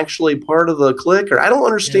they actually part of the clique? Or I don't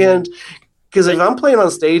understand. Because if I'm playing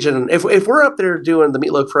on stage and if we're up there doing the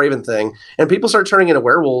Meatloaf Craven thing and people start turning into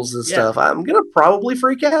werewolves and stuff, I'm going to probably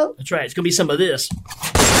freak out. That's right. It's going to be some of this.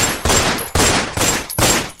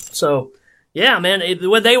 So... yeah, man,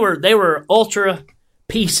 they were ultra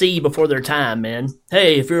PC before their time, man.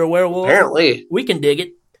 Hey, if you're a werewolf, apparently we can dig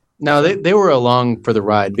it. No, they were along for the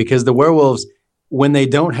ride because the werewolves, when they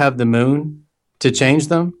don't have the moon to change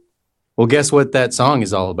them, well, guess what that song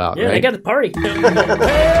is all about, yeah, right? They got the party.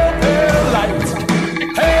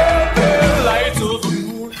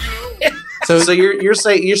 So you're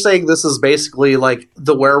saying this is basically like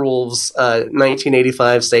the werewolves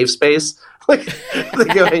 1985 safe space? Like they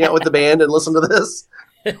go hang out with the band and listen to this.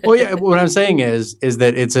 Well, yeah. What I'm saying is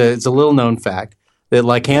that it's a little known fact that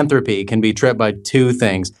lycanthropy can be tripped by two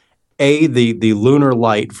things: A, the lunar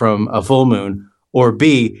light from a full moon, or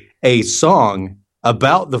B, a song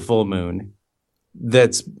about the full moon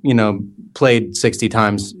that's played 60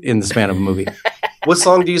 times in the span of a movie. What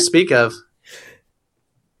song do you speak of?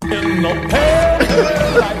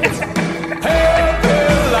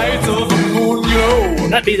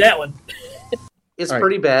 might be that one. It's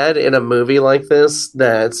pretty bad in a movie like this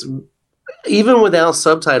that's even without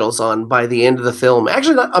subtitles on by the end of the film.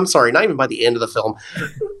 Actually, not even by the end of the film.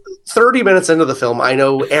 30 minutes into the film, I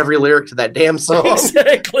know every lyric to that damn song.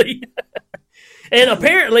 Exactly. And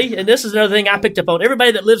apparently, and this is another thing I picked up on,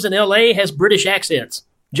 everybody that lives in L.A. has British accents.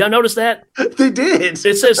 Did y'all notice that? They did. It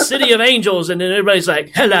says City of Angels, and then everybody's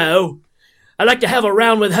like, hello, I'd like to have a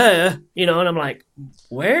round with her. And I'm like,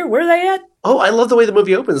 where are they at? Oh, I love the way the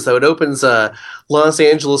movie opens, though. It opens Los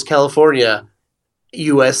Angeles, California,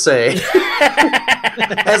 USA.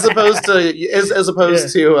 as opposed to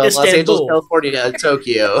Los Angeles, California,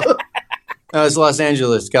 Tokyo. It's Los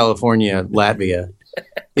Angeles, California, Latvia.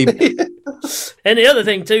 And the other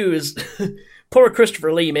thing, too, is poor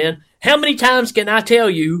Christopher Lee, man. How many times can I tell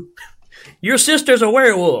you your sister's a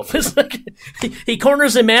werewolf? It's like he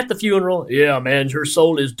corners him at the funeral. Yeah, man, her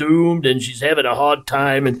soul is doomed and she's having a hard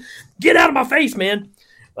time. And get out of my face, man.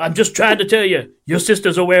 I'm just trying to tell you, your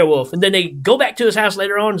sister's a werewolf. And then they go back to his house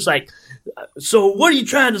later on. It's like, so what are you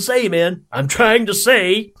trying to say, man? I'm trying to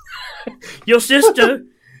say your sister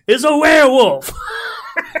is a werewolf.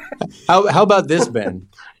 How about this, Ben?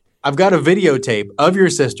 I've got a videotape of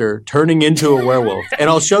your sister turning into a werewolf, and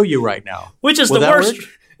I'll show you right now. Which is the worst. Work?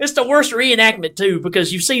 It's the worst reenactment, too,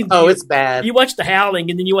 because you've seen... Oh, it's bad. You watch The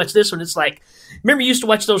Howling, and then you watch this one. It's like... Remember you used to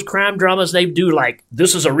watch those crime dramas? They do like,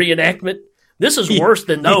 this is a reenactment? This is worse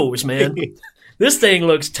than those, man. This thing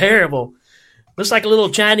looks terrible. Looks like a little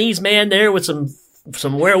Chinese man there with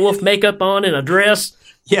some werewolf makeup on and a dress.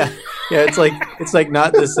 Yeah, it's like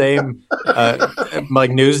not the same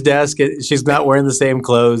like news desk. She's not wearing the same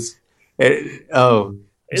clothes. It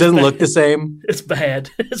doesn't look the same. It's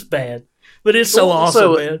bad. It's bad, but it's so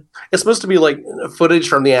awesome, man. It's supposed to be like footage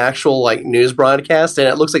from the actual like news broadcast, and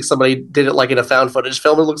it looks like somebody did it like in a found footage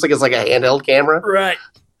film. It looks like it's like a handheld camera, right?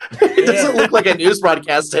 It doesn't look like a news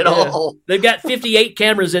broadcast at all. They've got 58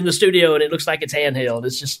 cameras in the studio, and it looks like it's handheld.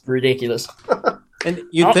 It's just ridiculous. And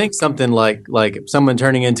you'd think something like someone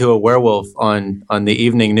turning into a werewolf on the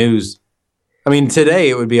evening news. I mean, today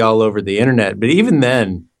it would be all over the internet, but even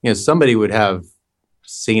then, somebody would have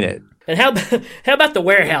seen it. And how about the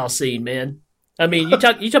warehouse scene, man? I mean, you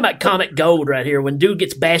talk about comic gold right here. When dude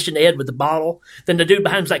gets bashed in the head with the bottle, then the dude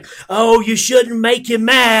behind him's like, "Oh, you shouldn't make him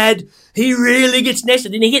mad. He really gets nasty."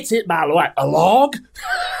 Then he gets hit by a log,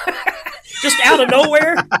 just out of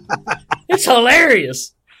nowhere. It's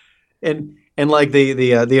hilarious. And like the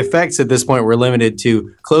effects at this point were limited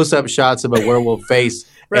to close-up shots of a werewolf face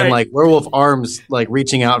and like werewolf arms like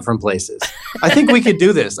reaching out from places. I think we could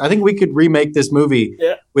do this. I think we could remake this movie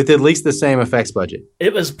with at least the same effects budget.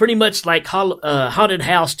 It was pretty much like haunted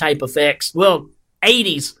house type effects. Well,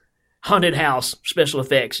 80s haunted house special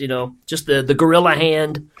effects, just the gorilla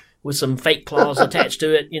hand with some fake claws attached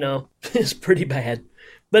to it, It's pretty bad.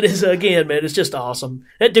 But it's just awesome.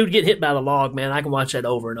 That dude get hit by the log, man. I can watch that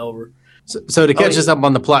over and over. So to catch us up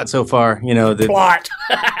on the plot so far, the plot.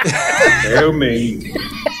 Tell me.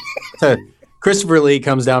 Christopher Lee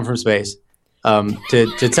comes down from space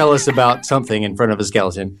to tell us about something in front of a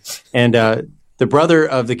skeleton, and the brother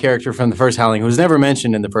of the character from the first Howling, who was never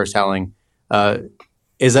mentioned in the first Howling,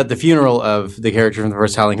 is at the funeral of the character from the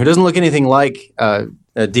first Howling, who doesn't look anything like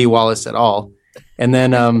Dee Wallace at all, and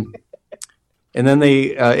then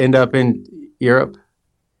they end up in Europe.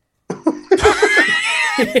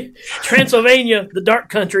 Transylvania, the dark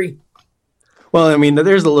country. Well, I mean,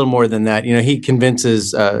 there's a little more than that. He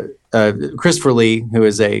convinces Christopher Lee, who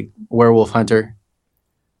is a werewolf hunter,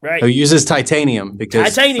 right, who uses titanium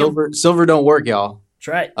because silver don't work, y'all. That's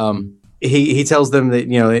right. He tells them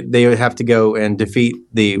that they would have to go and defeat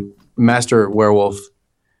the master werewolf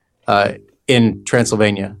in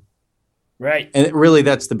Transylvania. Right. And really,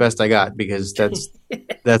 that's the best I got because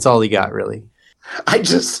that's all he got, really. I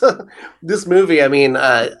just this movie. I mean,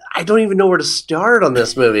 I don't even know where to start on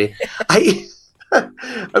this movie. I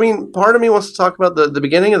mean, part of me wants to talk about the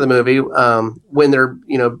beginning of the movie when they're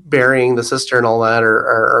burying the sister and all that,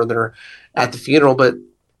 or they're at the funeral. But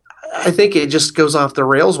I think it just goes off the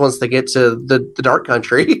rails once they get to the dark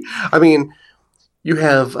country. I mean, you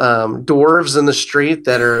have dwarves in the street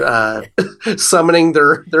that are summoning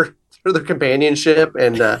their companionship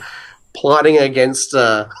and plotting against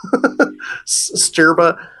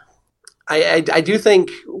Sturba. I do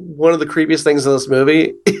think one of the creepiest things in this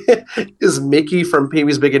movie is Mickey from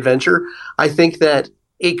Pee-wee's Big Adventure. I think that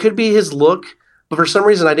it could be his look, but for some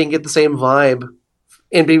reason I didn't get the same vibe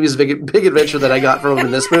in Pee-wee's Big Adventure that I got from him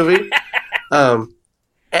in this movie.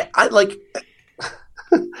 I like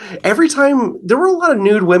every time there were a lot of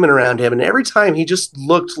nude women around him, and every time he just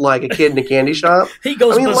looked like a kid in a candy shop. He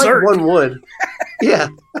goes berserk. Like one would. Yeah.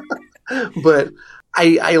 But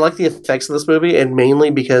I like the effects of this movie, and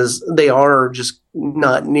mainly because they are just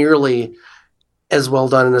not nearly as well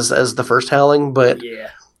done as the first Howling, but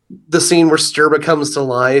the scene where Sturba comes to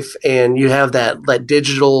life and you have that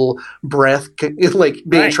digital breath like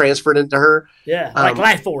being transferred into her. Yeah, like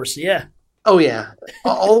life force, yeah. Oh, yeah.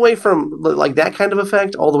 All the way from like that kind of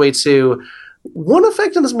effect all the way to one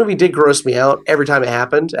effect in this movie did gross me out every time it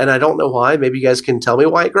happened, and I don't know why. Maybe you guys can tell me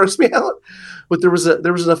why it grossed me out. But there was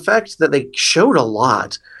an effect that they showed a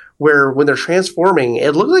lot where when they're transforming,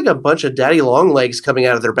 it looked like a bunch of daddy long legs coming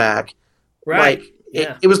out of their back. Right. Like,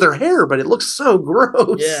 it was their hair, but it looks so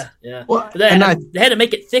gross. Yeah, yeah. Well, they had to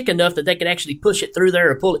make it thick enough that they could actually push it through there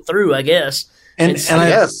or pull it through, I guess. And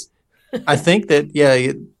I think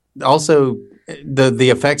that, also the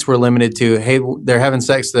effects were limited to, hey, they're having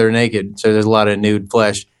sex, they're naked, so there's a lot of nude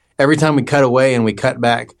flesh. Every time we cut away and we cut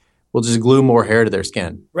back, we'll just glue more hair to their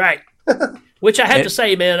skin. Right. Which I have to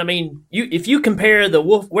say, man, I mean, if you compare the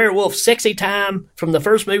werewolf sexy time from the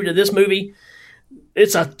first movie to this movie,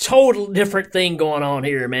 it's a total different thing going on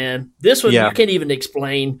here, man. This one you can't even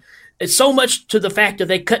explain. It's so much to the fact that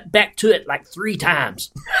they cut back to it like 3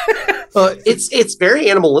 times. It's very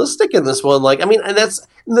animalistic in this one. Like, I mean, and that's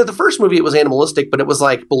the first movie. It was animalistic, but it was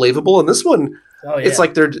like believable. In this one, it's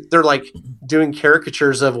like they're like doing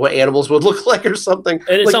caricatures of what animals would look like or something.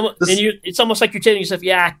 And it's, like it's almost like you're telling yourself,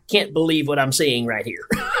 "Yeah, I can't believe what I'm seeing right here."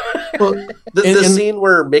 Well, the scene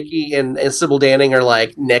where Mickey and Sybil Danning are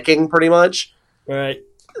like necking, pretty much. Right.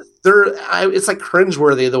 It's like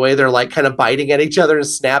cringeworthy the way they're like kind of biting at each other and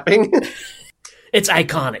snapping. It's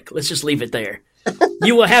iconic. Let's just leave it there.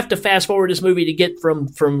 You will have to fast forward this movie to get from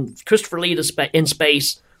Christopher Lee in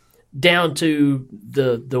space down to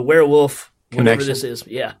the werewolf whatever this is.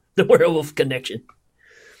 Yeah, the werewolf connection.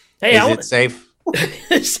 Hey, is it safe?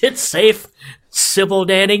 Is it safe, Sybil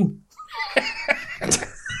Danning?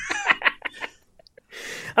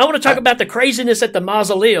 I want to talk about the craziness at the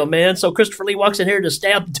mausoleum, man. So Christopher Lee walks in here to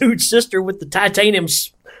stab dude's sister with the titanium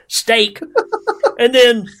stake, and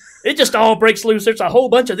then it just all breaks loose. There's a whole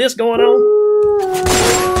bunch of this going on.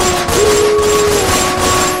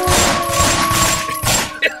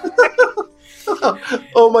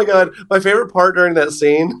 Oh my god! My favorite part during that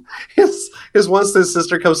scene is once his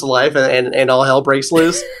sister comes to life and all hell breaks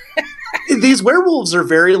loose. These werewolves are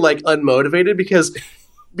very like unmotivated because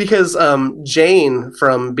Jane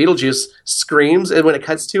from Beetlejuice screams, and when it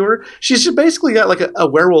cuts to her, she's just basically got like a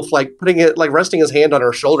werewolf like putting it like resting his hand on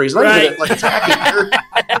her shoulder. He's not even like attacking her.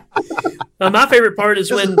 My favorite part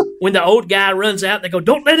is when the old guy runs out and they go,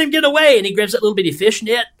 "Don't let him get away!" and he grabs that little bitty fish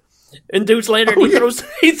net. And dude's later,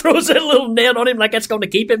 he throws that little net on him like that's going to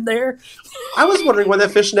keep him there. I was wondering why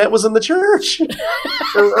that fish net was in the church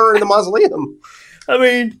or in the mausoleum. I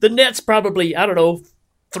mean, the net's probably, I don't know,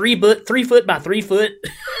 3 foot by 3 foot,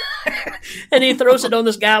 and he throws it on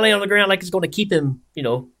this guy laying on the ground like it's going to keep him,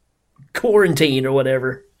 quarantined or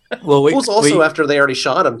whatever. Well, it was also after they already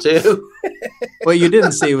shot him too. What you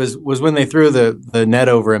didn't see was when they threw the net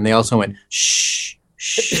over him. They also went shh,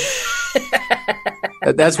 shh.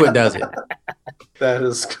 That's what does it. That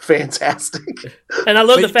is fantastic. And I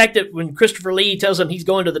love the fact that when Christopher Lee tells them he's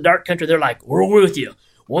going to the dark country, they're like, "We're with you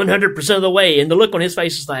 100% of the way." And the look on his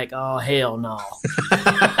face is like, "Oh, hell no.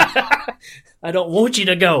 I don't want you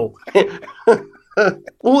to go."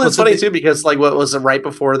 Well, it's funny too because like what was it right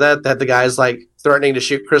before that the guy's like threatening to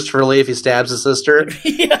shoot Christopher Lee if he stabs his sister.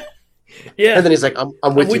 Yeah. And then he's like,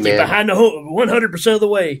 I'm with you, man. Behind the 100% of the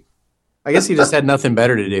way. I guess he just had nothing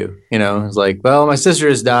better to do. It's like, well, my sister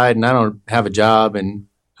has died and I don't have a job. And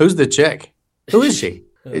who's the chick? Who is she?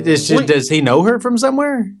 Does he know her from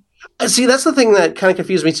somewhere? See, that's the thing that kind of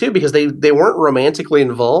confused me too, because they weren't romantically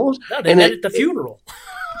involved. No, they met at the funeral.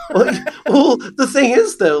 Well, the thing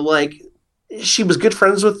is though, like, she was good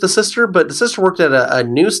friends with the sister, but the sister worked at a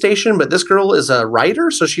news station, but this girl is a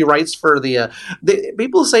writer, so she writes for the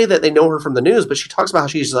people say that they know her from the news, but she talks about how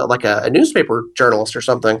she's like a newspaper journalist or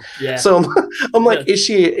something. Yeah. So I'm like, is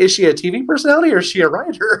she a TV personality or is she a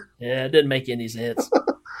writer? Yeah, it didn't make any sense.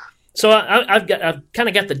 So I've kind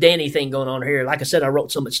of got the Danny thing going on here. Like I said, I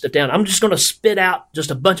wrote so much stuff down. I'm just going to spit out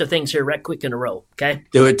just a bunch of things here right quick in a row, okay?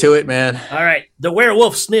 Do it to it, man. All right. The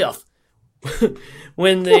werewolf sniff.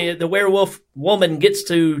 When the werewolf woman gets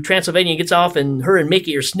to Transylvania and gets off, and her and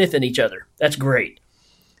Mickey are sniffing each other. That's great.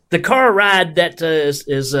 The car ride that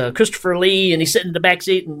is Christopher Lee, and he's sitting in the back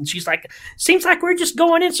seat, and she's like, "Seems like we're just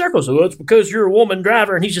going in circles." "Well, it's because you're a woman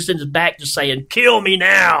driver," and he's just in his back just saying, "Kill me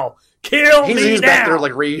now. Kill me now." He's back there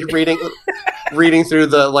like reading through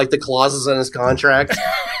the clauses in his contract.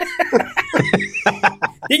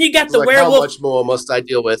 Then you got the werewolf. How much more must I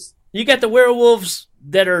deal with? You got the werewolves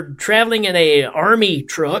that are traveling in a army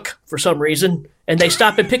truck for some reason, and they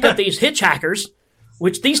stop and pick up these hitchhikers,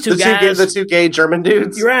 which these two guys, the two gay German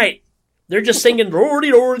dudes. You're right. They're just singing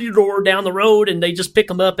 "Roar-de-Roar-de-Roar" down the road, and they just pick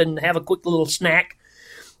them up and have a quick little snack.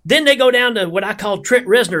 Then they go down to what I call Trent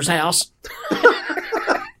Reznor's house.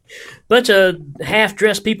 Bunch of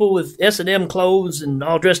half-dressed people with S&M clothes and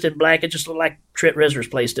all dressed in black. It just looked like Trent Reznor's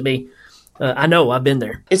place to me. I know, I've been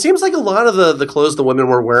there. It seems like a lot of the clothes the women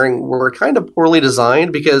were wearing were kind of poorly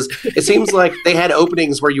designed because it seems like they had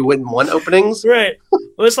openings where you wouldn't want openings. Right.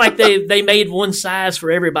 Well, it's like they made one size for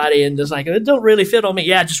everybody and it's like, it don't really fit on me.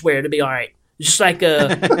 Yeah, just wear it. It'll be all right. Just like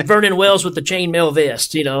Vernon Wells with the chainmail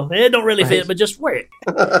vest, It don't really fit, but just wear it.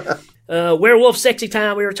 Werewolf sexy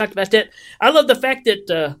time. We were talking about that. I love the fact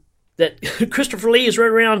that Christopher Lee is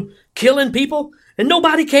running around killing people and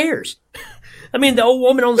nobody cares. I mean, the old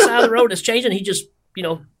woman on the side of the road is changing. He just,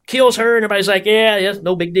 kills her and everybody's like, yeah,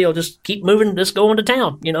 no big deal. Just keep moving. Just go into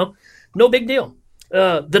town, No big deal.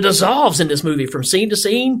 The dissolves in this movie from scene to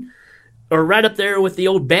scene are right up there with the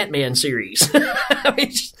old Batman series. I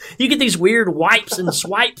mean, you get these weird wipes and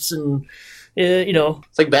swipes and,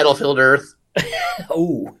 It's like Battlefield Earth.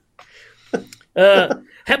 Oh.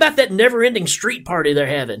 How about that never-ending street party they're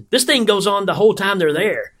having? This thing goes on the whole time they're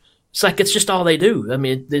there. It's like it's just all they do. I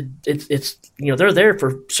mean, it's they're there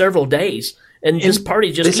for several days, and this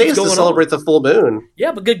party just keeps going on. To celebrate the full moon.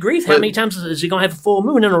 Yeah, but good grief, how many times is he going to have a full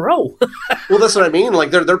moon in a row? Well, that's what I mean.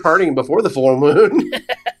 Like they're partying before the full moon.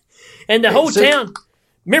 And the whole town.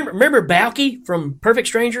 Remember Balky from Perfect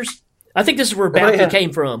Strangers? I think this is where Balky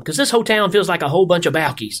came from, because this whole town feels like a whole bunch of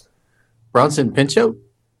Balkies. Bronson Pinchot?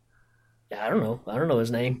 I don't know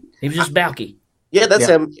his name. He was just Balky. Yeah, that's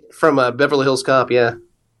him from Beverly Hills Cop, yeah.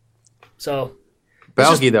 So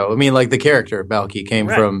Balky, though, I mean, like the character Balky came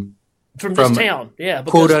from this town, yeah,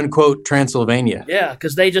 quote unquote Transylvania. Yeah,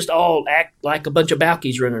 because they just all act like a bunch of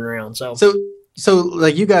Balkies running around. So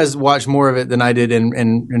like you guys watch more of it than I did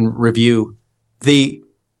in review. The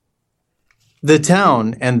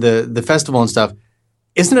town and the festival and stuff,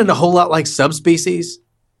 isn't it a whole lot like Subspecies?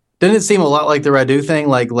 Doesn't it seem a lot like the Radu thing,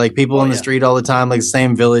 like people on the street all the time, like the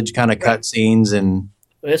same village kind of cut scenes and?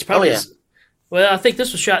 It's probably. Well, I think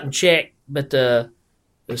this was shot in Czech, but the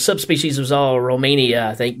Subspecies was all Romania,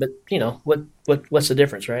 I think. But what's the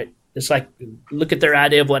difference, right? It's like look at their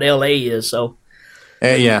idea of what L.A. is. So.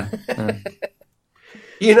 Yeah.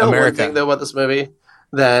 America. One thing though about this movie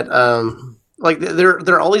that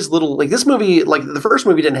there are all these little this movie the first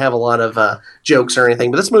movie didn't have a lot of jokes or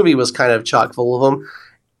anything, but this movie was kind of chock full of them.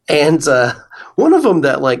 And one of them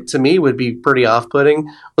that, to me would be pretty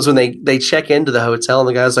off-putting was when they check into the hotel and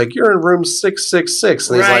the guy's like, "You're in room 666."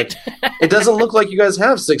 And he's like, "It doesn't look like you guys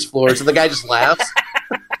have 6 floors." And the guy just laughs.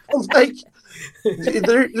 I'm like,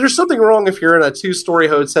 there's something wrong if you're in a 2-story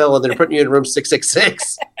hotel and they're putting you in room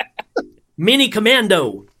 666. Mini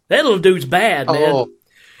Commando. That little dude's bad, man. Oh.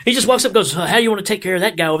 He just walks up and goes, "How do you want to take care of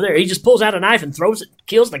that guy over there?" He just pulls out a knife and throws it,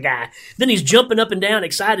 kills the guy. Then he's jumping up and down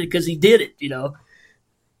excited because he did it,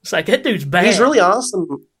 It's like, that dude's bad. He's really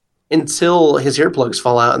awesome until his earplugs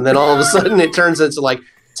fall out, and then all of a sudden it turns into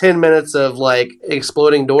 10 minutes of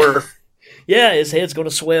exploding door. Yeah, his head's going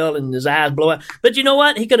to swell and his eyes blow out. But you know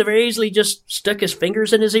what? He could have very easily just stuck his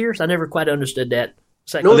fingers in his ears. I never quite understood that.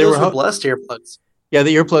 It's like, no, those were blessed earplugs. Yeah,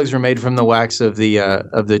 the earplugs were made from the wax of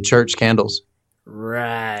the church candles.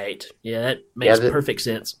 Right. Yeah, that makes perfect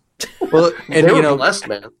sense. Well, and they were blessed,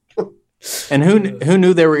 man. And who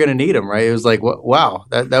knew they were going to need them, right? It was like, wow,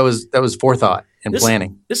 that was forethought and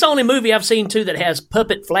planning. This is the only movie I've seen, too, that has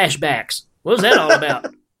puppet flashbacks. What was that all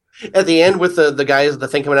about? At the end with the guys, the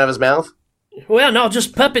thing coming out of his mouth? Well, no,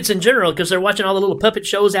 just puppets in general, because they're watching all the little puppet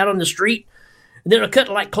shows out on the street. And then it'll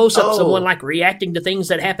cut close-up someone reacting to things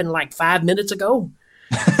that happened 5 minutes ago.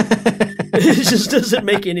 It just doesn't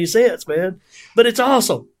make any sense, man. But it's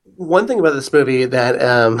awesome. One thing about this movie that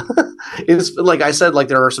is, like I said,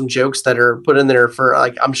 there are some jokes that are put in there for,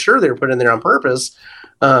 I'm sure they were put in there on purpose.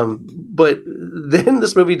 But then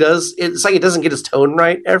this movie it's like it doesn't get its tone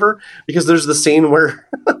right ever, because there's the scene where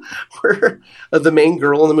the main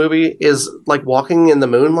girl in the movie is walking in the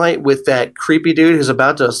moonlight with that creepy dude who's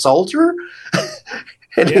about to assault her.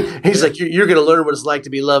 And he's like, "You're going to learn what it's like to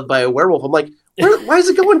be loved by a werewolf." I'm like, why is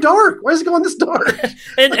it going dark? Why is it going this dark?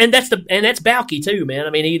 and that's Balky too, man. I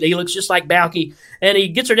mean, he looks just like Balky, and he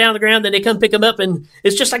gets her down on the ground. Then they come pick him up, and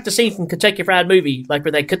it's just like the scene from Kentucky Fried Movie, where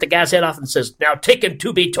they cut the guy's head off and says, "Now take him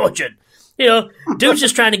to be tortured." Dude's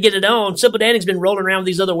just trying to get it on. Simple Danny's been rolling around with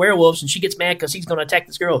these other werewolves, and she gets mad because he's going to attack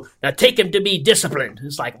this girl. Now take him to be disciplined.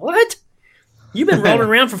 It's like, what? You've been rolling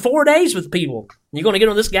around for 4 days with people. You're going to get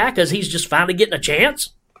on this guy because he's just finally getting a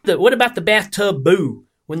chance? What about the bathtub boo?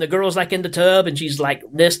 when the girl's like in the tub and she's like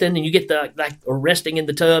nesting, and you get the like or resting in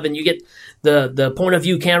the tub, and you get the point of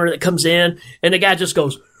view camera that comes in, and the guy just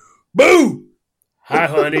goes, "Boo! Hi,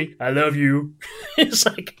 honey, I love you." It's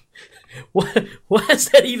like, why is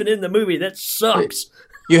that even in the movie? That sucks.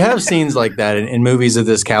 You have scenes like that in movies of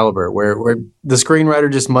this caliber where the screenwriter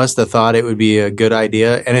just must have thought it would be a good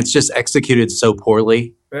idea, and it's just executed so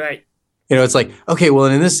poorly. Right. You know, it's like, okay, well,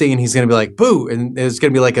 in this scene, he's going to be like, boo, and it's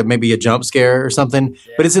going to be like maybe a jump scare or something,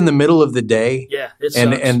 but it's in the middle of the day. Yeah, it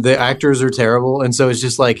and sucks. and the actors are terrible, and so it's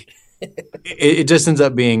just like, it just ends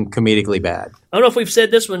up being comedically bad. I don't know if we've said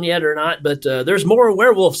this one yet or not, but there's more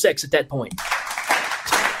werewolf sex at that point.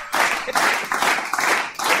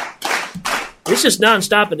 It's just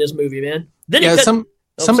nonstop in this movie, man. Then Yeah,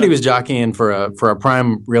 somebody was jockeying for a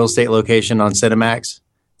prime real estate location on Cinemax.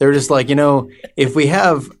 They were just like, you know, if we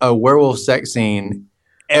have a werewolf sex scene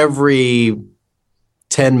every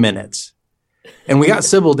 10 minutes, and we got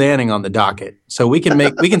Sybil Danning on the docket, so we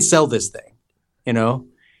can sell this thing, you know.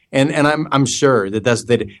 And I'm sure that's what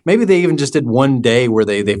they did. Maybe they even just did one day where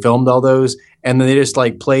they filmed all those, and then they just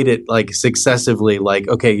like played it like successively. Like,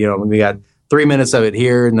 okay, you know, we got 3 minutes of it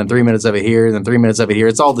here, and then 3 minutes of it here, and then 3 minutes of it here.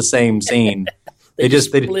 It's all the same scene. they just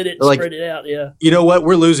split it, like, spread it out. Yeah. You know what?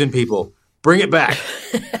 We're losing people. Bring it back.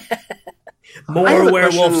 More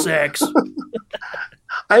werewolf sex.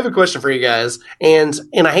 I have a question for you guys, and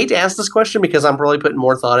I hate to ask this question because I'm probably putting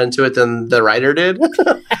more thought into it than the writer did.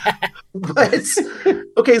 But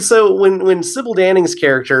okay, so when Sybil Danning's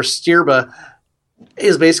character Stirba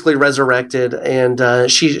is basically resurrected,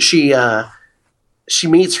 and she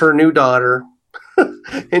meets her new daughter,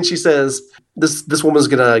 and she says this woman's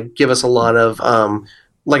gonna give us a lot of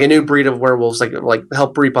like a new breed of werewolves, like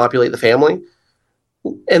help repopulate the family,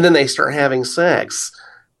 and then they start having sex.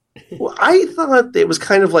 Well, I thought it was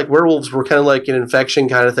kind of like werewolves were kind of like an infection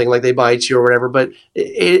kind of thing, like they bite you or whatever. But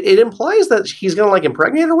it implies that he's going to like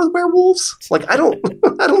impregnate her with werewolves. Like I don't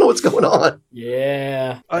know what's going on.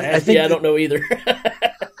 Yeah, I think I don't know either.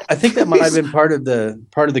 I think that might have been part of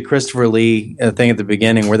the Christopher Lee thing at the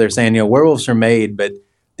beginning, where they're saying, you know, werewolves are made, but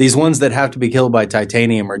these ones that have to be killed by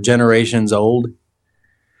titanium are generations old.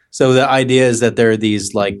 So the idea is that there are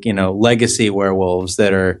these like, you know, legacy werewolves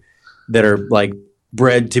that are like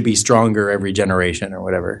bred to be stronger every generation or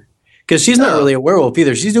whatever. Because she's not really a werewolf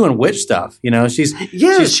either. She's doing witch stuff, you know. She's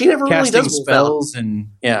she never really casting does spells and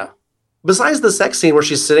Besides the sex scene where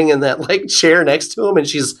she's sitting in that like chair next to him, and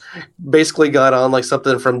she's basically got on like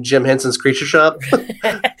something from Jim Henson's Creature Shop.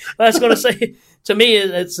 I was going to say, to me,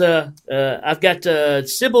 it's I've got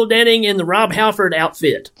Sybil Danning in the Rob Halford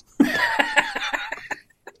outfit.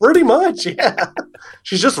 Pretty much, yeah.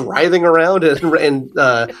 She's just writhing around in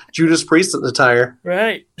Judas Priest attire.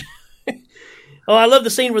 Right. Oh, I love the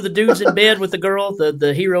scene where the dude's in bed with the girl,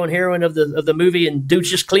 the hero and heroine of the movie, and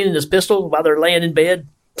dude's just cleaning his pistol while they're laying in bed.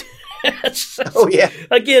 Oh yeah.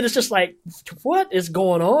 Again, it's just like, what is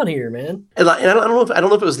going on here, man? And I don't know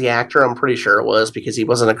if it was the actor. I'm pretty sure it was, because he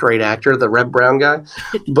wasn't a great actor, the Reb Brown guy.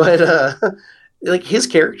 But like his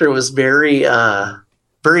character was very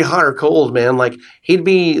very hot or cold, man. Like he'd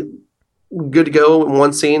be good to go in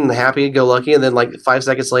one scene and happy go lucky, and then like 5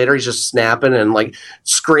 seconds later he's just snapping and like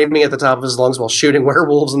screaming at the top of his lungs while shooting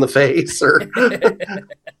werewolves in the face. Or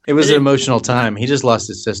it was an emotional time. He just lost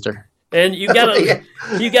his sister. And you gotta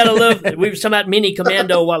love. We were talking about Mini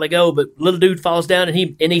Commando a while ago, but little dude falls down, and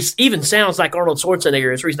he even sounds like Arnold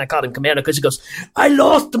Schwarzenegger. It's the reason I called him Commando, because he goes, "I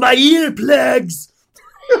lost my earplugs."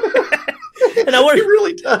 And I wanted, he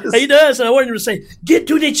really does. He does, and I wanted him to say, "Get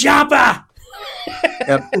to the chopper."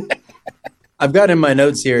 Yep. I've got in my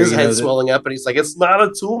notes here. His head's swelling up, and he's like, "It's not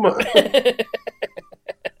a tumor."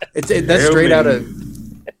 That's straight out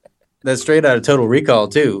of Total Recall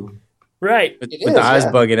too. Right. With the eyes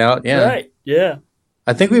bugging out. Yeah. Right. Yeah.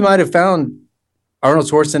 I think we might have found Arnold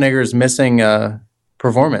Schwarzenegger's missing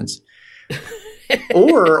performance.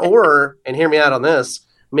 or, and hear me out on this,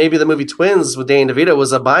 maybe the movie Twins with Danny DeVito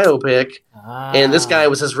was a biopic, and this guy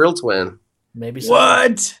was his real twin. Maybe so.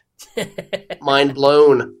 What? Mind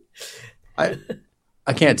blown. I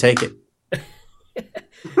can't take it.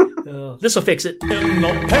 This will fix it.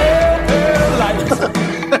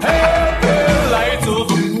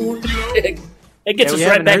 It gets us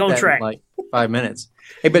right back on track. In like 5 minutes.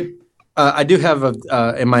 Hey, but I do have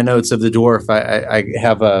in my notes of the dwarf. I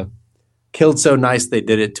have a killed so nice they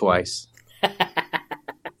did it twice.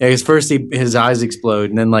 Because first his eyes explode,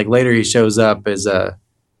 and then like later he shows up as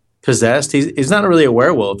possessed. He's not really a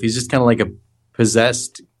werewolf. He's just kind of like a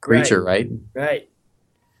possessed creature, right? Right.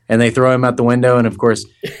 And they throw him out the window, and of course,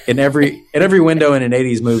 in every window in an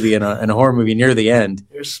 '80s movie and a horror movie, near the end,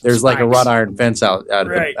 there's like a wrought iron fence out at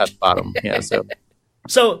the bottom. Yeah, so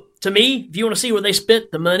So, to me, if you want to see where they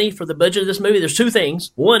spent the money for the budget of this movie, there's two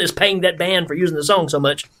things. One is paying that band for using the song so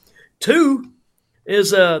much. Two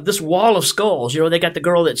is this wall of skulls. You know, they got the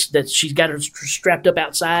girl that she's got her strapped up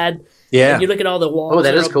outside. Yeah. And you look at all the walls. Oh,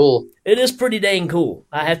 that is cool. It is pretty dang cool.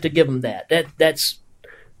 I have to give them that.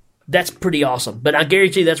 That's pretty awesome. But I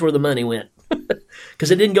guarantee that's where the money went.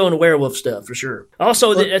 Because it didn't go into werewolf stuff, for sure.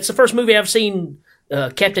 Also, it's the first movie I've seen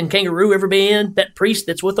Captain Kangaroo ever be in. That priest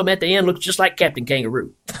that's with them at the end looks just like Captain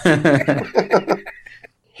Kangaroo.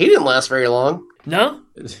 He didn't last very long. No?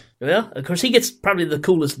 Well, of course, he gets probably the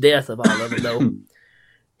coolest death of all of it, though.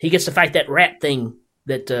 He gets to fight that rat thing.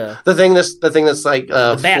 That the thing that's like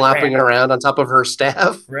flapping around on top of her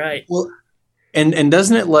staff. Right. Well, and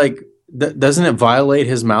doesn't it violate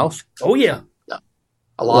his mouth? Oh, yeah.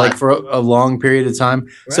 A lot. Like for a long period of time.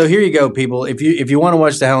 Right. So here you go, people. If you want to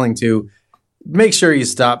watch The Howling 2, make sure you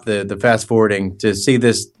stop the fast forwarding to see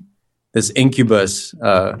this incubus,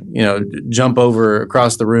 jump over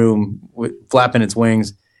across the room, flapping its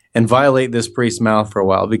wings, and violate this priest's mouth for a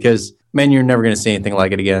while. Because, man, you're never going to see anything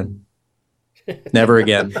like it again. Never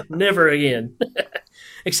again. Never again.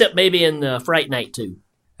 Except maybe in Fright Night 2.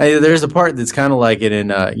 Hey, there's a part that's kind of like it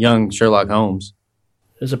in Young Sherlock Holmes.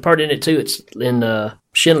 There's a part in it, too. It's in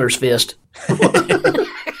Schindler's Fist.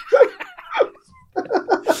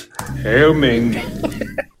 Hail Ming.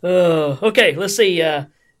 Okay, let's see.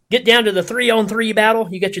 Get down to the 3-on-3 battle.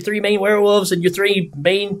 You got your three main werewolves and your three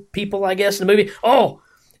main people, I guess, in the movie. Oh,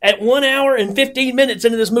 at 1 hour and 15 minutes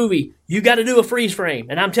into this movie, you got to do a freeze frame.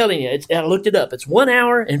 And I'm telling you, I looked it up. It's 1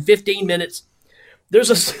 hour and 15 minutes. There's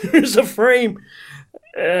a frame.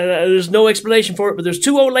 There's no explanation for it, but there's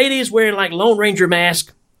two old ladies wearing like Lone Ranger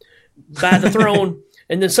mask by the throne,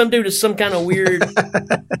 and then some dude is some kind of weird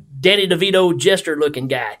Danny DeVito jester looking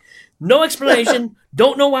guy. No explanation.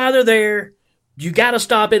 Don't know why they're there. You got to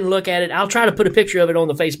stop it and look at it. I'll try to put a picture of it on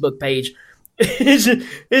the Facebook page.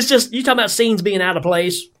 It's just, you talking about scenes being out of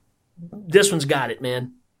place. This one's got it,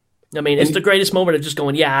 man. I mean, it's the greatest moment of just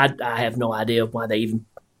going, yeah, I have no idea why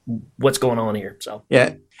what's going on here. So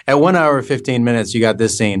yeah, at 1 hour 15 minutes, you got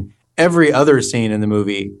this scene. Every other scene in the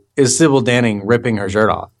movie is Sybil Danning ripping her shirt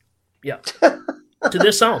off. Yeah, to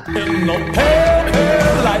this song.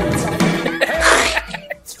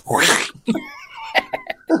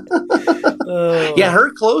 Yeah,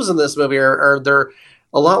 her clothes in this movie they're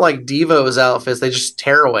a lot like Devo's outfits. They just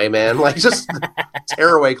tear away, man. Like just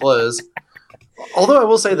tear away clothes. Although I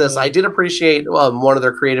will say this, I did appreciate one of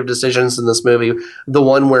their creative decisions in this movie. The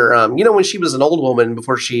one where, when she was an old woman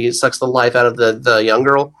before she sucks the life out of the young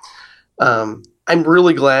girl. I'm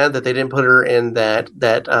really glad that they didn't put her in that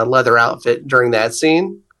leather outfit during that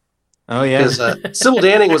scene. Oh, yeah. Because Sybil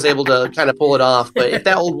Danning was able to kind of pull it off. But if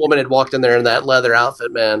that old woman had walked in there in that leather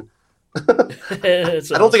outfit, man, I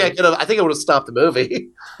don't think I could have. I think I would have stopped the movie.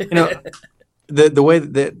 The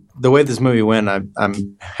way this movie went,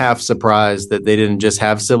 I'm half surprised that they didn't just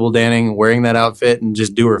have Sybil Danning wearing that outfit and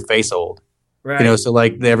just do her face old. Right. So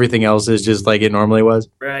like everything else is just like it normally was.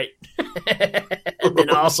 Right.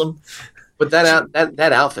 And awesome. But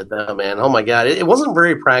that outfit though, man, oh my god, it wasn't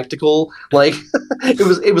very practical. Like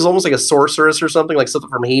it was almost like a sorceress or something, like something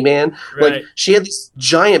from He-Man. Right. Like she had these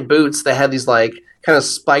giant boots that had these like kind of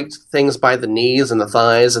spiked things by the knees and the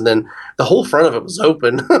thighs, and then the whole front of it was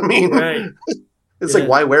open. I mean, right. It's like,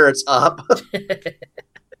 why wear it up?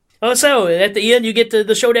 Oh, so at the end you get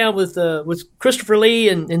the showdown with Christopher Lee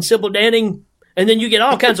and Sybil Danning. And then you get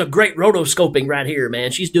all kinds of great rotoscoping right here,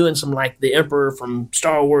 man. She's doing some like the Emperor from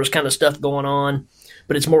Star Wars kind of stuff going on,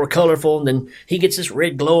 but it's more colorful. And then he gets this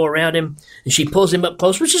red glow around him, and she pulls him up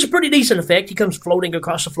close, which is a pretty decent effect. He comes floating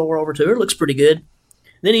across the floor over to her. Looks pretty good.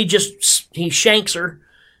 Then he shanks her,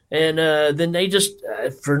 and then they just,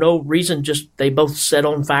 for no reason, they both set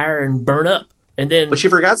on fire and burn up. And then, but you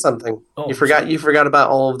forgot something. Oh, you forgot about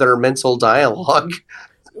all of their mental dialogue.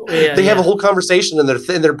 Yeah, they have a whole conversation in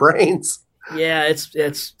their brains. Yeah,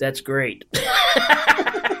 that's great.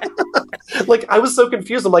 Like I was so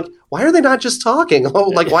confused. I'm like, why are they not just talking? Oh,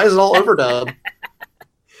 like why is it all overdub?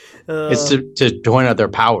 It's to point out their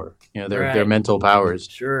power, their mental powers.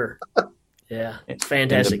 Sure. Yeah, it's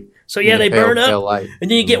fantastic. So yeah, they burn up, and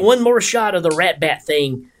then you get one more shot of the rat bat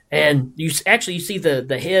thing, and you see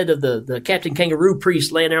the head of the Captain Kangaroo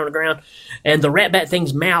priest laying there on the ground, and the rat bat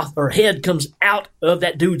thing's mouth or head comes out of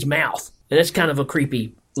that dude's mouth, and that's kind of a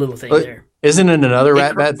creepy little thing there. Isn't it another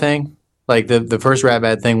rat bat thing? Like the first rat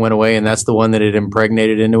bat thing went away, and that's the one that it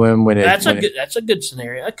impregnated into him that's a good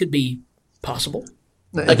scenario. That could be possible.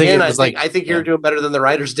 I think you're doing better than the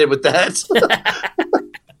writers did with that.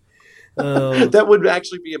 That would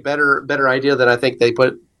actually be a better idea than I think they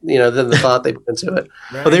put than the thought they put into it.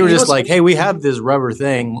 Right. Well, they were just like, "Hey, we have this rubber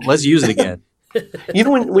thing. Let's use it again."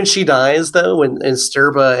 When she dies, though, when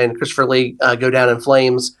Sturba and Christopher Lee go down in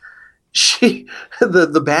flames,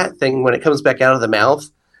 the bat thing, when it comes back out of the mouth,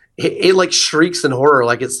 it like shrieks in horror,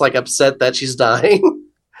 like it's like upset that she's dying.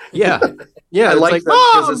 Yeah. I like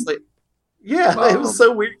that because it's like, Mom! It was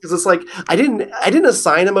so weird because it's like I didn't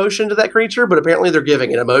assign emotion to that creature, but apparently they're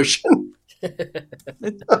giving it emotion.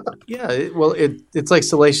 It's like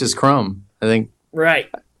Salacious Crumb, I think. Right.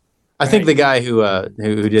 I think the guy who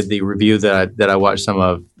did the review that I watched some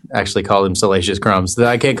of actually called him Salacious Crumbs.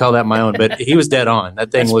 I can't call that my own, but he was dead on.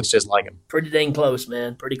 That thing looks just like him. Pretty dang close,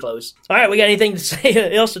 man. Pretty close. All right, we got anything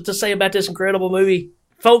else to say about this incredible movie,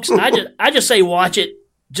 folks? I just say watch it.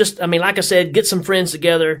 Like I said, get some friends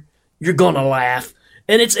together. You're gonna laugh,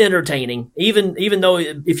 and it's entertaining. Even though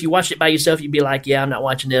if you watched it by yourself, you'd be like, "Yeah, I'm not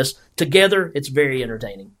watching this." Together, it's very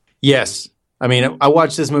entertaining. Yes, I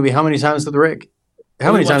watched this movie how many times with Rick?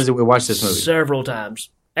 How many times did we watch this movie? Several times.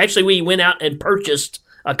 Actually, we went out and purchased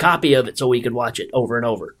a copy of it so we could watch it over and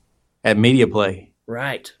over. At Media Play.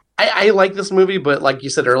 Right. I like this movie, but like you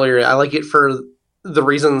said earlier, I like it for the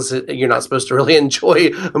reasons that you're not supposed to really enjoy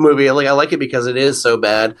a movie. I like it because it is so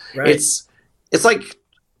bad. Right. It's like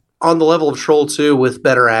on the level of Troll 2 with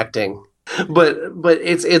better acting. But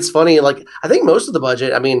it's funny. Like, I think most of the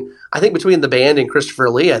budget, I think between the band and Christopher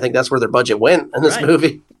Lee, I think that's where their budget went in this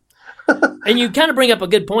movie. And you kind of bring up a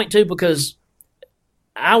good point, too, because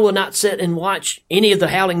I will not sit and watch any of the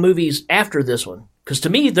Howling movies after this one, because to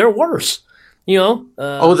me, they're worse.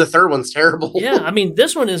 The third one's terrible. Yeah,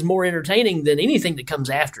 this one is more entertaining than anything that comes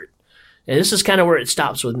after it. And this is kind of where it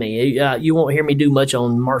stops with me. You won't hear me do much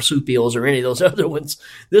on marsupials or any of those other ones.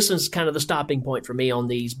 This is kind of the stopping point for me on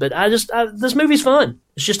these. But this movie's fun.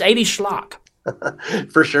 It's just 80s schlock.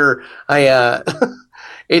 For sure. I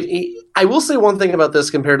will say one thing about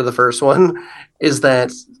this compared to the first one is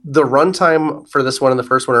that the runtime for this one and the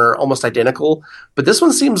first one are almost identical, but this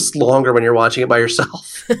one seems longer when you're watching it by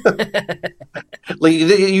yourself. Like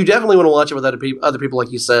you definitely want to watch it with other people,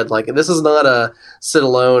 like you said. Like, this is not a sit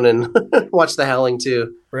alone and watch The Howling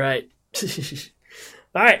 2. Right.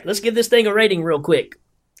 All right, let's give this thing a rating real quick.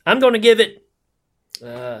 I'm going to give it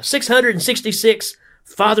 666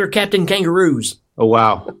 Father Captain Kangaroos. Oh,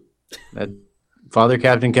 wow. Father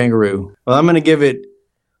Captain Kangaroo. Well, I'm going to give it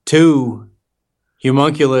 2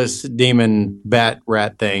 homunculus demon bat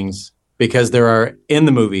rat things because there are, in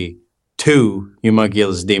the movie, 2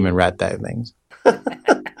 homunculus demon rat things.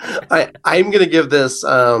 I'm going to give this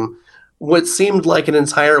what seemed like an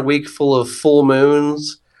entire week full of full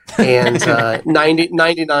moons and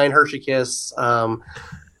 99 Hershey Kiss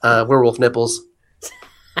werewolf nipples.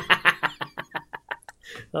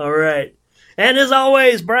 All right. And as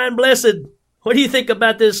always, Brian Blessed, what do you think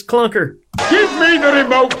about this clunker? Give me the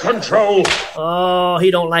remote control. Oh,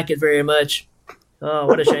 he don't like it very much. Oh,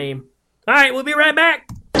 what a shame. All right, we'll be right back.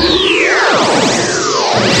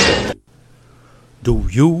 Do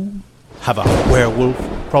you have a werewolf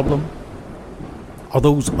problem? Are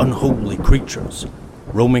those unholy creatures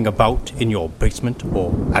roaming about in your basement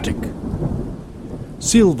or attic?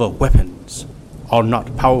 Silver weapons are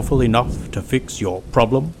not powerful enough to fix your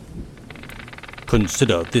problem?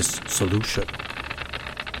 Consider this solution.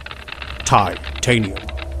 Titanium.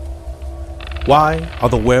 Why are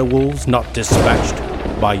the werewolves not dispatched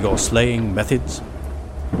by your slaying methods?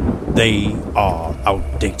 They are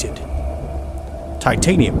outdated.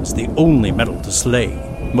 Titanium is the only metal to slay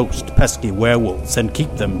most pesky werewolves and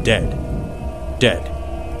keep them dead. Dead.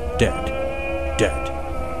 Dead. Dead.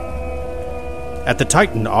 At the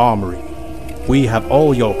Titan Armory, we have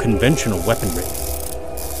all your conventional weaponry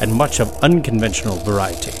and much of unconventional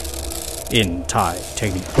variety in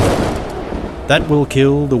titanium. That will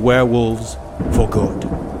kill the werewolves for good.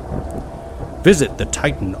 Visit the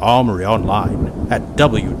Titan Armory online at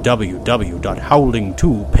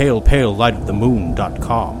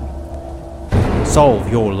www.howling2palelightofthemoon.com.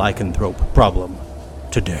 Solve your lycanthrope problem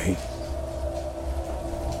today.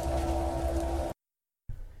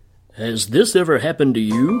 Has this ever happened to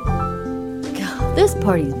you? God, this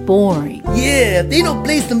party's boring. Yeah, if they don't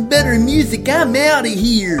play some better music, I'm out of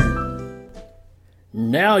here.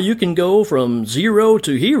 Now you can go from zero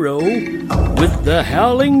to hero with the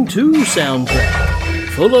Howling 2 soundtrack,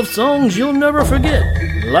 full of songs you'll never forget,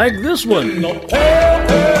 like this one. No pale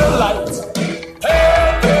lights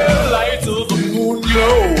of the moon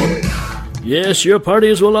glow. Yes, your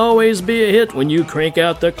parties will always be a hit when you crank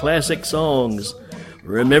out the classic songs.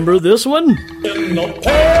 Remember this one? No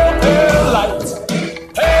pale lights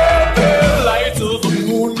of the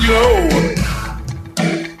moon glow.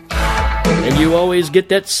 And you always get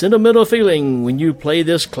that sentimental feeling when you play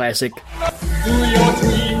this classic. Do your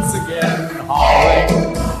dreams again,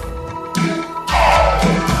 Howling.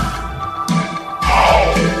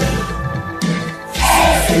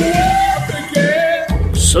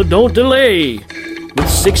 So don't delay. With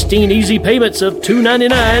 16 easy payments of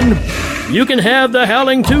 $2.99, you can have the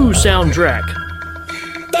Howling 2 soundtrack.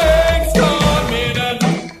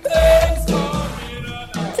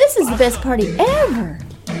 This is the best party ever.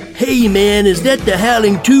 Hey man, is that the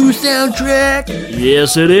Howling 2 soundtrack?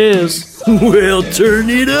 Yes, it is. Well, turn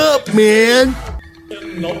it up, man.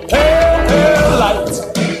 No pale, pale light.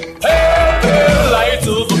 Pale, pale light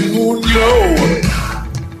of the moon glow.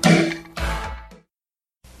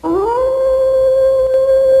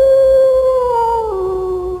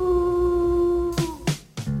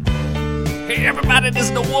 Hey everybody, this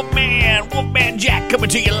is the Wolfman Jack coming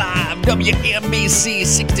to you live, WMBC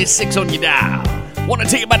 66 on your dial. Want to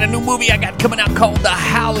tell you about a new movie I got coming out called The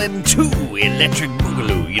Howling 2 Electric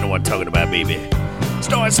Boogaloo. You know what I'm talking about, baby.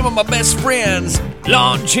 Starring some of my best friends,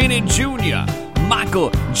 Lon Chaney Jr.,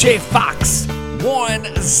 Michael J. Fox, Warren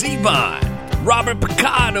Zevon, Robert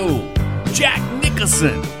Picardo, Jack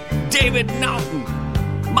Nicholson, David Naughton,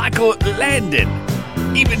 Michael Landon.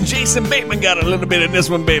 Even Jason Bateman got a little bit in this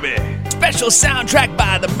one, baby. Special soundtrack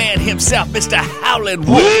by the man himself, Mr. Howlin'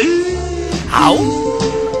 Wolf. Howl?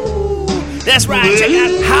 That's right, check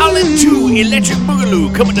out Howlin' 2 Electric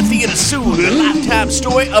Boogaloo coming to theater soon. The lifetime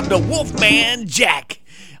story of the Wolfman Jack.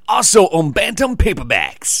 Also on Bantam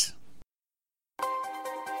paperbacks.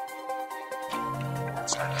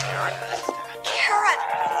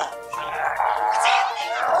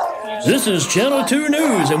 This is Channel 2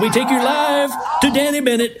 News, and we take you live to Danny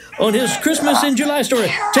Bennett on his Christmas in July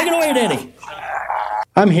story. Take it away, Danny.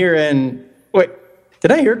 I'm here and... Wait,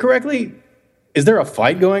 did I hear correctly? Is there a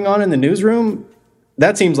fight going on in the newsroom?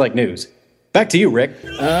 That seems like news. Back to you, Rick.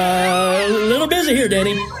 A little busy here,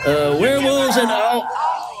 Danny. Werewolves and...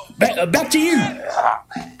 back to you.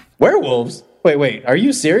 Werewolves? Wait, are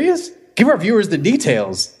you serious? Give our viewers the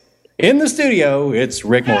details. In the studio, it's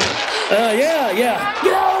Rick Morgan. Yeah. Get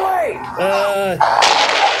out of the way!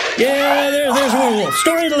 There's werewolf.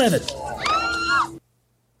 Story 11.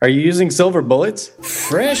 Are you using silver bullets?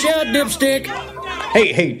 Fresh out, dipstick.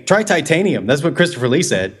 Hey, try titanium. That's what Christopher Lee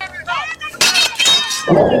said.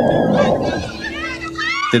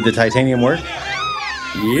 Did the titanium work?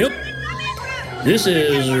 Yep. This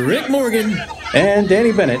is Rick Morgan. And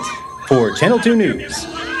Danny Bennett for Channel 2 News.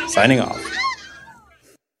 Signing off.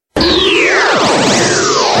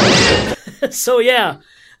 So,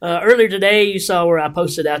 earlier today you saw where I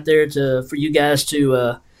posted out there for you guys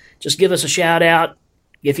to just give us a shout out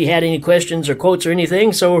if you had any questions or quotes or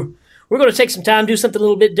anything. So we're going to take some time, do something a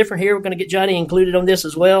little bit different here. We're going to get Johnny included on this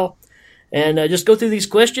as well. And just go through these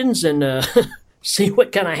questions and see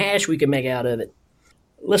what kind of hash we can make out of it.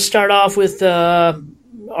 Let's start off with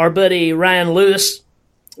our buddy Ryan Lewis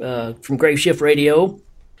from Grave Shift Radio.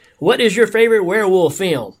 What is your favorite werewolf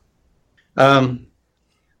film?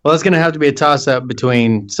 Well, it's going to have to be a toss-up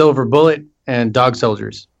between Silver Bullet and Dog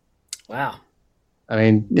Soldiers. Wow. I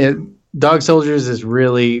mean, Dog Soldiers is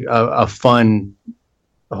really a fun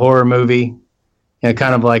horror movie,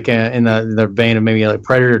 kind of like in the vein of maybe like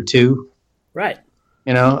Predator 2. Right.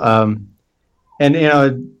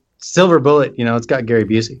 Silver Bullet, it's got Gary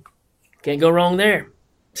Busey. Can't go wrong there.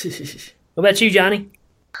 What about you, Johnny?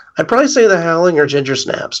 I'd probably say The Howling or Ginger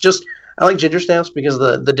Snaps. I like Ginger Snaps because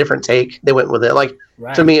of the different take they went with it. Like,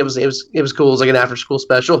 right. To me, it was cool. It was like an after-school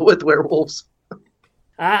special with werewolves.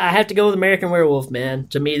 I have to go with American Werewolf, man.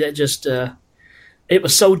 To me, that just it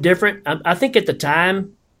was so different. I think at the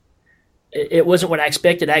time, it wasn't what I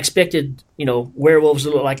expected. I expected, werewolves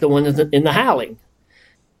to look like the one in The Howling.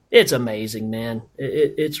 It's amazing, man.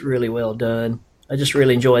 It's really well done. I just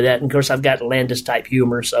really enjoy that. And, of course, I've got Landis-type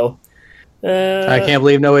humor, so... I can't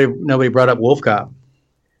believe nobody brought up Wolf Cop.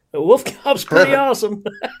 Wolf Cop's pretty awesome.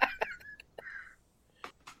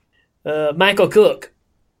 Michael Cook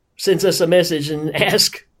sends us a message and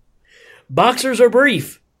asks, boxers or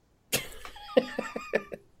brief?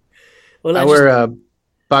 Well, I wear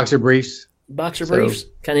boxer briefs. Boxer briefs?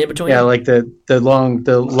 Kind of in between? Yeah, like the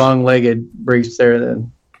long-legged briefs there.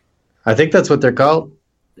 Then I think that's what they're called.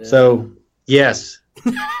 So, yes.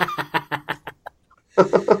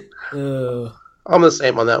 I'm the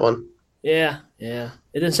same on that one. Yeah. It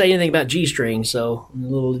didn't say anything about G-string, so I'm a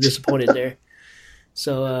little disappointed there.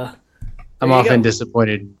 So, I'm often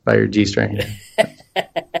disappointed by your G-string.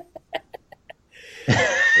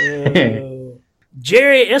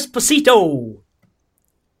 Jerry Esposito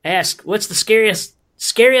asks, what's the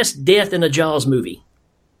scariest death in a Jaws movie?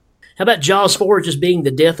 How about Jaws 4 just being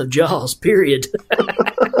the death of Jaws, period?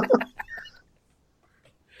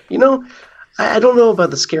 You know, I don't know about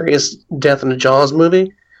the scariest death in a Jaws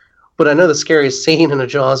movie, but I know the scariest scene in a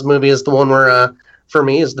Jaws movie is the one where, for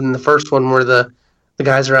me, is the first one where the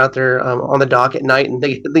guys are out there on the dock at night and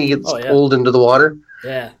they get pulled into the water.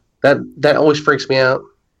 Yeah. That always freaks me out.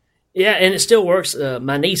 Yeah, and it still works.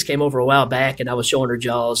 My niece came over a while back, and I was showing her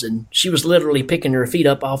Jaws, and she was literally picking her feet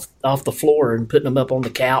up off the floor and putting them up on the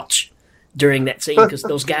couch during that scene because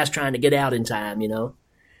those guys trying to get out in time, you know.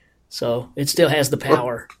 So it still has the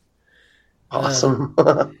power. Awesome.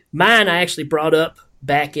 Mine I actually brought up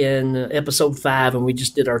back in episode 5 when we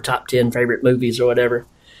just did our top 10 favorite movies or whatever.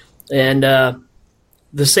 And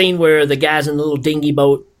the scene where the guy's in the little dinghy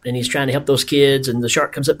boat and he's trying to help those kids and the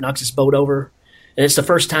shark comes up and knocks his boat over. And it's the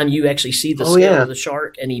first time you actually see the scale of the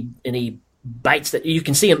shark and he bites that. You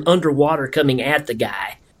can see him underwater coming at the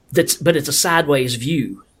guy. But it's a sideways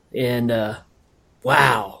view. And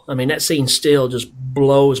wow. I mean, that scene still just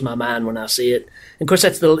blows my mind when I see it. And of course,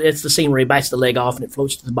 it's the scene where he bites the leg off and it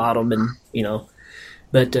floats to the bottom and, you know.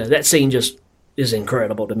 But that scene just is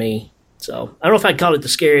incredible to me. So I don't know if I'd call it the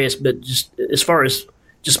scariest, but just as far as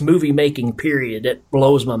just movie making, period, it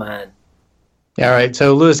blows my mind. Yeah, all right.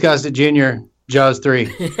 So Louis Gossett Jr., Jaws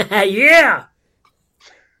 3. Yeah.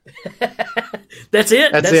 That's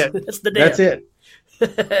it. That's it. That's the death. That's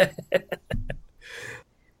it.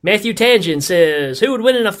 Matthew Tangent says, who would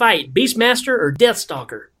win in a fight, Beastmaster or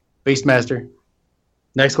Deathstalker? Beastmaster.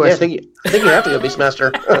 Next question. Yeah, I think you have to go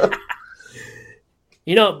Beastmaster.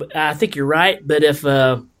 You know, I think you're right, but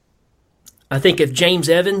I think if James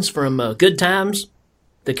Evans from Good Times,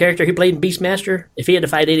 the character he played in Beastmaster, if he had to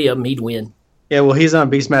fight any of them, he'd win. Yeah, well, he's on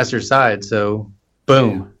Beastmaster's side, so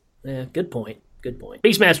boom. Yeah, good point. Good point.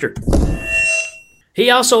 Beastmaster. He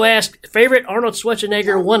also asked, favorite Arnold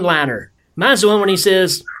Schwarzenegger one-liner. Mine's the one when he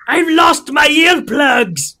says, I've lost my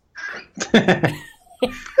earplugs.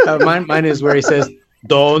 Mine is where he says,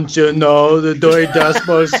 don't you know the Dewey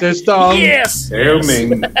Decimal System? Yes. Hail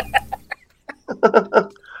Ming.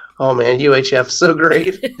 Oh, man, UHF is so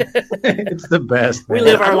great. It's the best. We Man.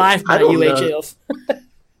 live our life by UHF.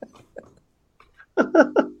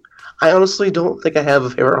 I honestly don't think I have a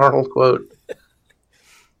favorite Arnold quote.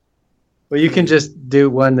 Well, you can just do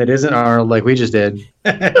one that isn't Arnold like we just did.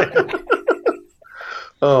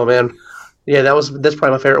 Oh, man. Yeah, that's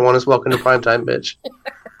probably my favorite one is Welcome to Primetime, bitch.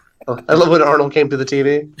 Oh, I love when Arnold came through the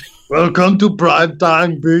TV. Welcome to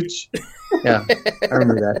Primetime, bitch. Yeah, I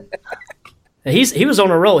remember that. He was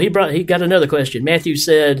on a roll. He got another question. Matthew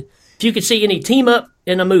said, if you could see any team up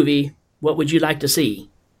in a movie, what would you like to see?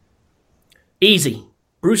 Easy.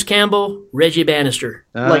 Bruce Campbell, Reggie Bannister.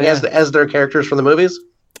 As their characters from the movies?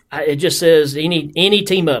 It just says any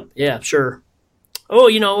team up. Yeah, sure. Oh,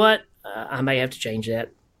 you know what? I may have to change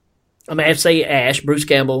that. I may have to say Ash, Bruce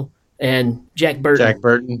Campbell, and Jack Burton. Jack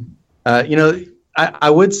Burton. I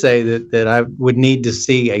would say that I would need to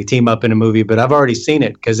see a team up in a movie, but I've already seen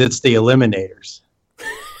it because it's the Eliminators.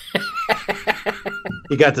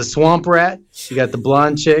 You got the swamp rat, you got the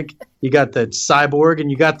blonde chick, you got the cyborg,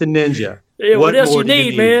 and you got the ninja. Yeah, what else you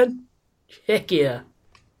need, man? Heck yeah.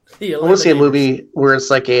 I want to see a movie where it's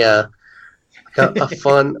like a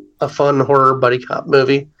fun horror buddy cop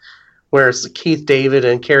movie where it's Keith David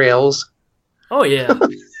and Carrie Ells. Oh yeah.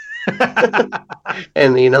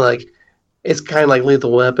 And like it's kind of like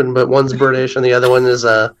Lethal Weapon, but one's British and the other one is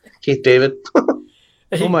Keith David.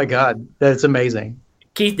 Oh my God, that's amazing.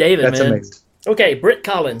 Keith David, that's man. Amazing. Okay, Britt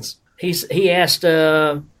Collins. He asked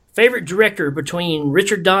favorite director between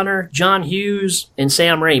Richard Donner, John Hughes, and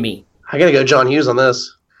Sam Raimi. I gotta go John Hughes on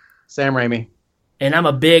this. Sam Raimi. And I'm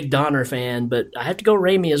a big Donner fan, but I have to go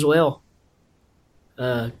Raimi as well.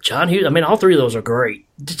 John Hughes, I mean, all three of those are great.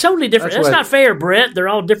 Totally different. That's not fair, Brett. They're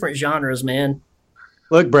all different genres, man.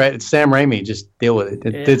 Look, Brett, it's Sam Raimi. Just deal with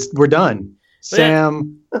it. We're done.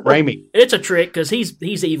 Sam Raimi. It's a trick because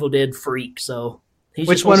he's Evil Dead freak. So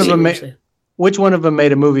which one of them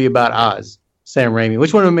made a movie about Oz? Sam Raimi.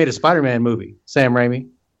 Which one of them made a Spider-Man movie? Sam Raimi.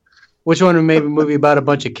 Which one of them made a movie about a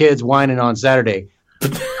bunch of kids whining on Saturday?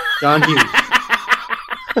 John Hughes.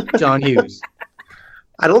 John Hughes.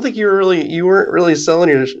 I don't think you weren't really selling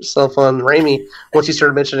yourself on Raimi once you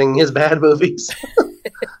started mentioning his bad movies.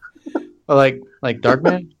 Well, like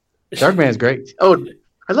Darkman. Darkman's great. Oh,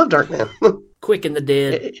 I love Darkman. Quick and the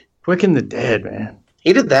Dead. Quick and the Dead, man.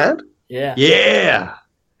 He did that? Yeah. Yeah.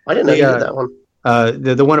 I didn't know he did that one.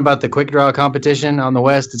 The one about the quick draw competition on the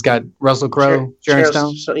West. It's got Russell Crowe,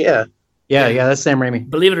 Sharon Stone. Yeah. Yeah. That's Sam Raimi.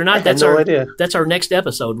 Believe it or not, that's idea. That's our next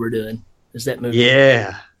episode we're doing. Is that movie?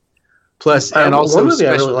 Yeah. Plus, and also one movie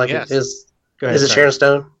I really like is it Sharon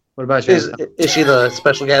Stone? What about you? Is she the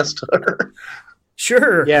special guest?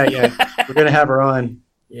 Sure. Yeah. We're guest? Sure. Yeah. We're going to have her on.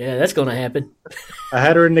 Yeah, that's going to happen. I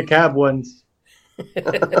had her in the cab once.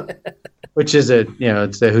 Which is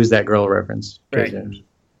it's a Who's That Girl reference. Right.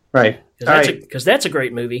 Right. Because that's a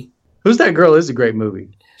great movie. Who's That Girl is a great movie.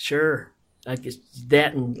 Sure. I guess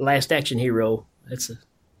that and Last Action Hero. That's a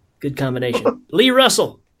good combination. Lee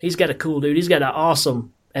Russell. He's got a cool dude. He's got an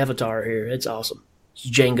awesome avatar here. It's awesome. It's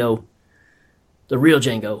Django. The real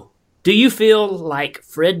Django. Do you feel like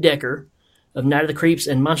Fred Decker of Night of the Creeps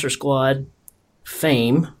and Monster Squad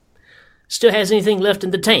fame still has anything left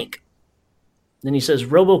in the tank? Then he says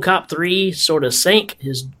RoboCop 3 sort of sank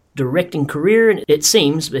his directing career, it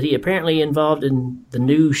seems, but he apparently involved in the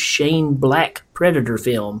new Shane Black Predator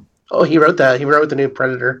film. Oh, he wrote that. He wrote the new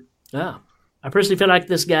Predator. Ah. I personally feel like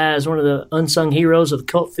this guy is one of the unsung heroes of the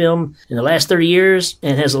cult film in the last 30 years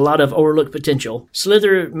and has a lot of overlooked potential.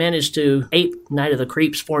 Slither managed to ape Night of the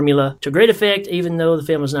Creeps formula to great effect, even though the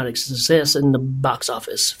film was not a success in the box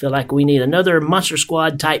office. Feel like we need another Monster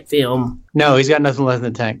Squad type film. No, he's got nothing left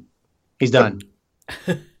in the tank. He's done.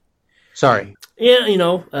 Sorry.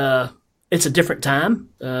 Yeah, it's a different time.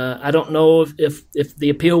 I don't know if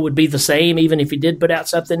the appeal would be the same even if he did put out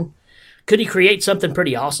something. Could he create something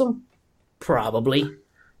pretty awesome? Probably.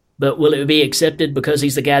 But will it be accepted because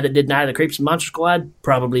he's the guy that did Night of the Creeps and Monster Squad?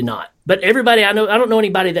 Probably not. But everybody I don't know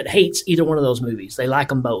anybody that hates either one of those movies. They like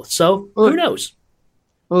them both. So who knows?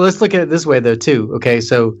 Well, let's look at it this way, though, too. Okay,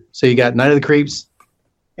 so you got Night of the Creeps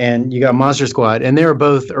and you got Monster Squad, and they were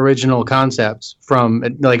both original concepts from,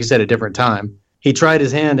 like you said, a different time. He tried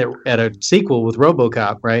his hand at a sequel with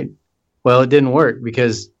RoboCop, right? Well, it didn't work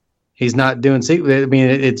because he's not doing sequel. I mean,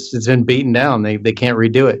 it's been beaten down. They can't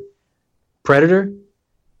redo it. Predator?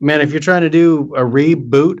 Man, if you're trying to do a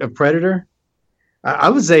reboot of Predator, I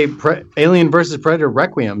would say Alien vs. Predator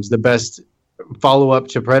Requiem's the best follow-up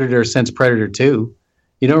to Predator since Predator 2.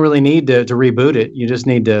 You don't really need to reboot it. You just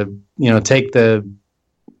need to, take the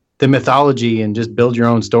mythology and just build your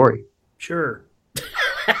own story. Sure.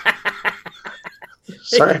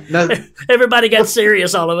 Sorry. Everybody got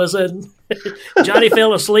serious all of a sudden. Johnny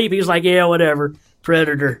fell asleep. He was like, yeah, whatever.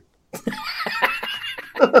 Predator.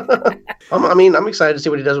 I'm excited to see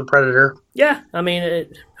what he does with Predator. Yeah,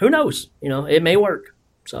 who knows? It may work.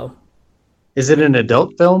 So, is it an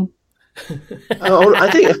adult film? I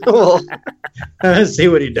think. Well, let's see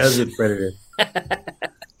what he does with Predator.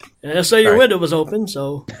 So your window was open.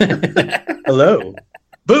 So, hello,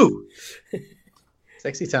 boo,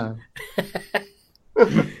 sexy time.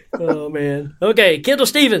 Oh man. Okay, Kendall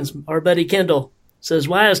Stevens, our buddy Kendall, says,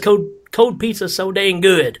 "Why is cold pizza so dang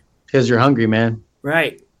good?" Because you're hungry, man.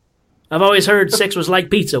 Right. I've always heard sex was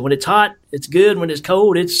like pizza. When it's hot, it's good. When it's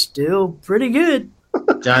cold, it's still pretty good.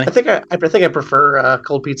 Johnny, I think I prefer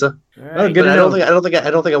cold pizza. Right. Oh, good. I don't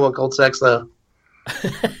think I want cold sex though.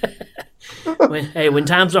 When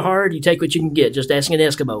times are hard, you take what you can get. Just ask an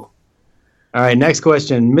Eskimo. All right, next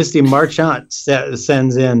question. Misty Marchant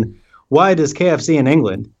sends in, why does KFC in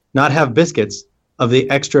England not have biscuits of the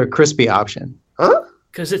extra crispy option? Huh?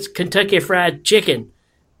 Because it's Kentucky Fried Chicken.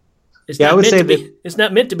 It's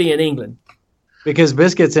not meant to be in England. Because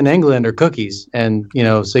biscuits in England are cookies, and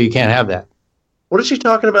so you can't have that. What is she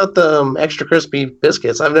talking about? The extra crispy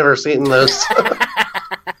biscuits? I've never seen those.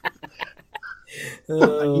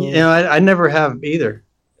 I never have either.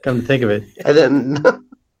 Come to think of it,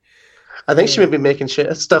 I think she may be making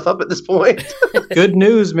stuff up at this point. Good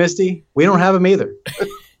news, Misty. We don't have them either.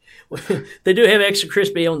 They do have extra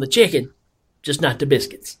crispy on the chicken, just not the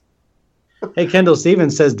biscuits. Hey, Kendall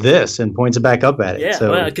Stevens says this and points it back up at it.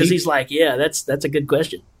 Yeah, because he's like, yeah, that's a good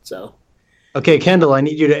question. So, okay, Kendall, I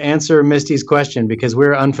need you to answer Misty's question because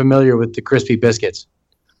we're unfamiliar with the crispy biscuits.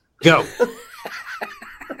 Go.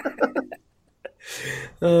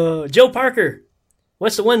 Joe Parker,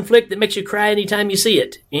 what's the one flick that makes you cry anytime you see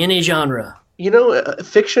it? Any genre. A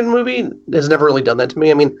fiction movie has never really done that to me.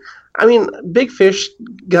 I mean, Big Fish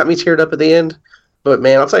got me teared up at the end. But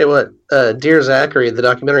man, I'll tell you what, Dear Zachary, the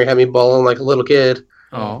documentary, had me bawling like a little kid.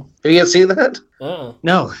 Oh, have you guys seen that?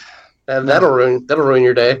 No. That'll ruin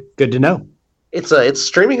your day. Good to know. It's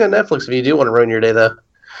streaming on Netflix if you do want to ruin your day, though.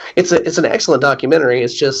 It's an excellent documentary.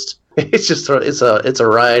 It's a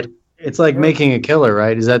ride. It's like Making a Killer,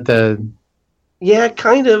 right? Is that the? Yeah,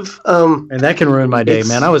 kind of. And that can ruin my day,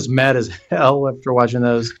 man. I was mad as hell after watching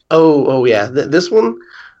those. Oh yeah, this one.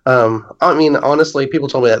 Honestly, people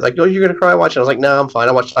told me that, like, oh, you're gonna cry watching. I was like, no, I'm fine.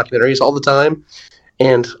 I watch documentaries all the time,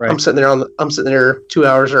 and right. I'm sitting there 2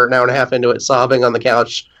 hours or an hour and a half into it, sobbing on the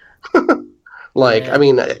couch. Yeah.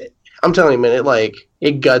 I'm telling you, man,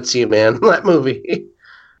 it guts you, man. That movie.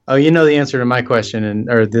 Oh, you know the answer to my question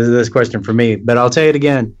or this question for me, but I'll tell you it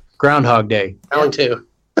again. Groundhog Day. Howling 2.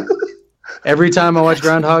 Every time I watch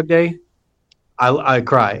Groundhog Day, I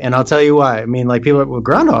cry. And I'll tell you why. I mean, like, people are, well,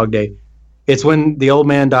 Groundhog Day, it's when the old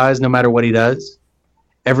man dies no matter what he does.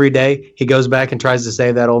 Every day, he goes back and tries to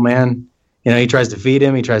save that old man. You know, he tries to feed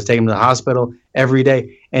him. He tries to take him to the hospital every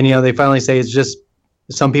day. And, you know, they finally say it's just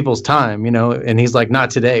some people's time, you know, and he's like,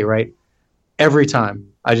 not today, right? Every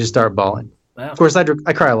time, I just start bawling. Wow. Of course, I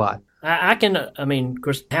cry a lot. I can, I mean, of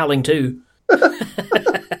course, Howling 2.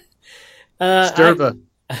 Sturva.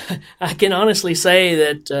 I can honestly say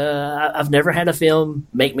that I've never had a film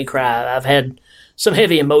make me cry. I've had some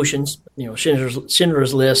heavy emotions. You know,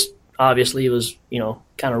 Schindler's List obviously was, you know,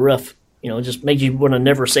 kind of rough. You know, just makes you want to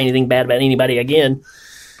never say anything bad about anybody again.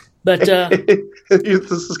 But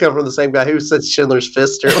this is coming from the same guy who said Schindler's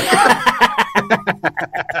Fist earlier.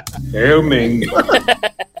 Hail Ming.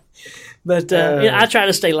 But yeah, I try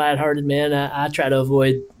to stay lighthearted, man. I try to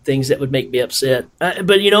avoid things that would make me upset.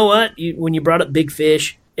 But you know what? When you brought up Big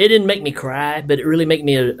Fish, it didn't make me cry, but it really made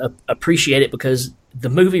me appreciate it because the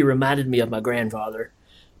movie reminded me of my grandfather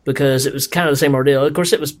because it was kind of the same ordeal. Of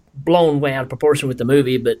course, it was blown way out of proportion with the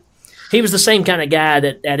movie, but he was the same kind of guy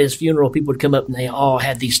that at his funeral people would come up and they all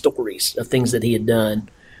had these stories of things that he had done.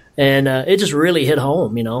 And it just really hit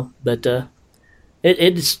home, you know. But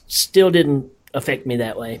it still didn't affect me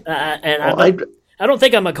that way. I don't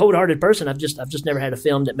think I'm a cold-hearted person. I've just never had a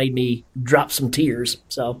film that made me drop some tears.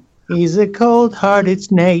 So he's a cold-hearted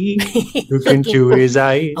snake. Look into his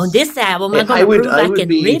eyes. On this album, I'm going to prove I can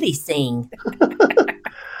really sing.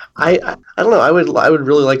 I don't know. I would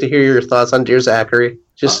really like to hear your thoughts on Dear Zachary.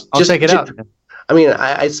 I'll check it out. I mean,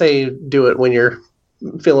 I say do it when you're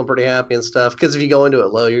feeling pretty happy and stuff. Because if you go into it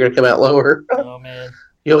low, you're going to come out lower. Oh man,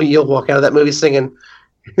 you'll walk out of that movie singing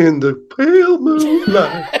 "In the Pale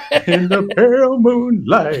Moonlight." In the pale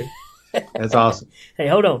moonlight. That's awesome. Hey,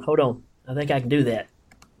 hold on. I think I can do that.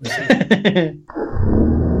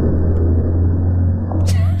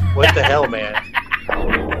 What the hell, man?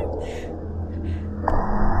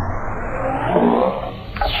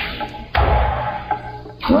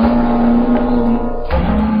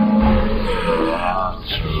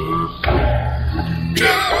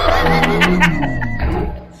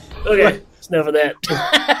 Okay, it's enough of that.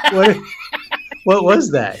 What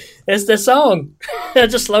was that? It's the song. I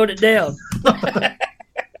just slowed it down.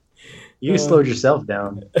 You slowed yourself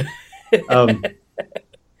down. Hey,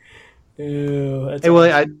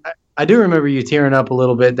 well, I do remember you tearing up a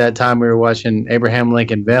little bit that time we were watching Abraham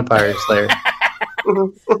Lincoln Vampire Slayer.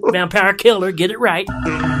 Vampire Killer, get it right.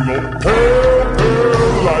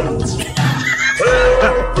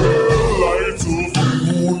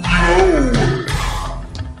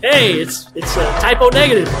 Hey, it's typo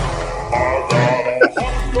negative.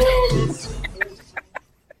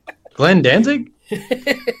 Glenn Danzig?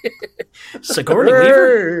 Sigourney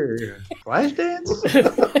Weaver? Flashdance?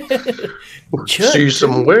 See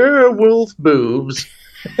some werewolf boobs.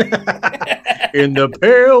 In the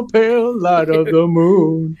pale, pale light of the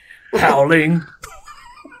moon. Howling.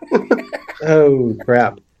 Oh,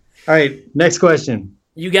 crap. All right, next question.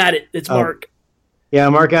 You got it. It's Mark. Yeah,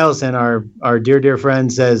 Mark Allison, our dear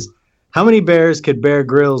friend, says, how many bears could Bear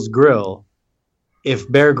Grylls grill if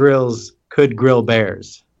Bear Grylls could grill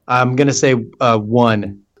bears? I'm going to say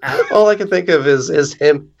one. All I can think of is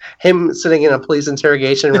him sitting in a police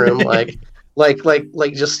interrogation room, like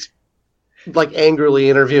just like angrily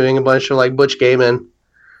interviewing a bunch of like butch gay men.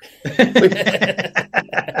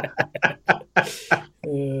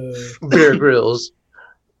 Bear Grylls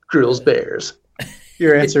bears.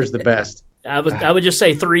 Your answer is the best. I would just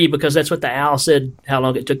say 3 because that's what the owl said. How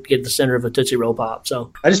long it took to get to the center of a Tootsie Roll Pop.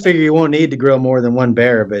 So I just figure you won't need to grill more than one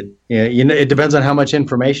bear, but it depends on how much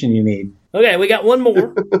information you need. Okay, we got one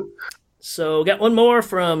more. So got one more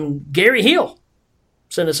from Gary Hill.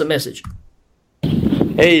 Send us a message.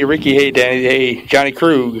 Hey, Ricky. Hey, Danny. Hey, Johnny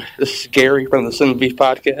Krug. This is Gary from the Sin Beef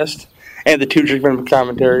Podcast and the Two Drink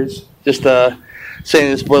commentaries. Just saying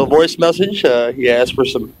this voice message. He asked for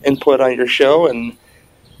some input on your show and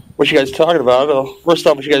what you guys are talking about. First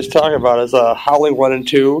off, what you guys are talking about is Howling 1 and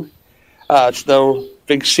 2. It's no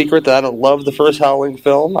big secret that I don't love the first Howling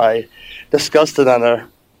film. I discussed it on a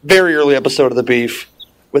very early episode of The Beef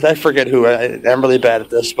with I forget who. I'm really bad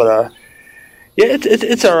at this, but yeah,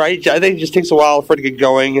 it's all right. I think it just takes a while for it to get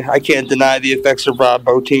going. I can't deny the effects of Rob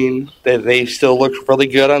Bottin. They still look really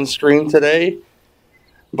good on screen today.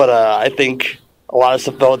 But I think a lot of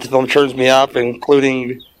stuff about the film turns me off,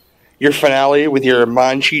 including your finale with your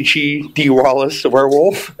Mon-Chi-Chi D. Wallace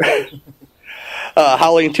werewolf.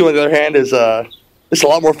 Howling 2, on the other hand, is it's a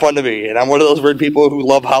lot more fun to me. And I'm one of those weird people who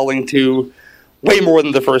love Howling 2 way more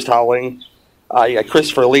than the first Howling. You got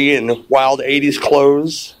Christopher Lee in wild 80s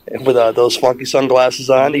clothes with those funky sunglasses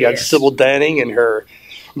on. You got Sybil Danning in her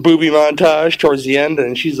booby montage towards the end,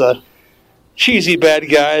 and she's a cheesy bad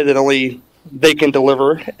guy that only they can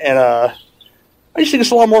deliver. And I just think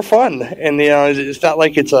it's a lot more fun. And it's not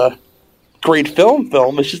like it's a great film.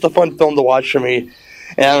 It's just a fun film to watch for me.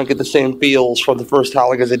 And I don't get the same feels from the first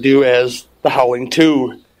Howling as I do as The Howling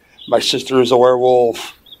 2. My sister is a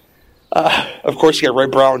werewolf. Of course, you got Ray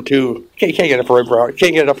Brown too. Can't get enough of Ray Brown.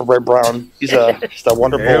 Can't get enough of Ray Brown. He's just a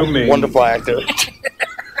wonderful actor.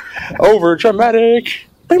 Over dramatic.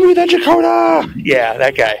 Bring me that Dakota. Yeah,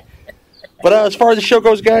 that guy. But as far as the show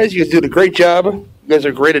goes, guys, you guys did a great job. You guys are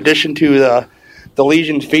a great addition to the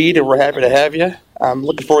Legion feed, and we're happy to have you. I'm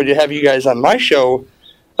looking forward to having you guys on my show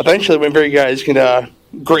eventually. Whenever you guys can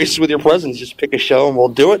grace us with your presence, just pick a show and we'll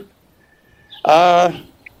do it.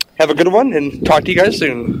 Have a good one, and talk to you guys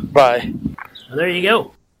soon. Bye. Well, there you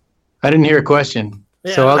go. I didn't hear a question,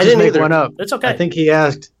 Yeah, so I'll I just didn't make either. one up. It's okay. I think he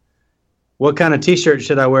asked, what kind of T-shirt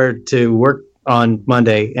should I wear to work on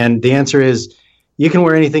Monday? And the answer is, you can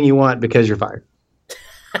wear anything you want because you're fired.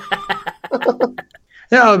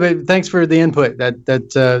 No, but thanks for the input.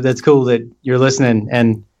 That's cool that you're listening.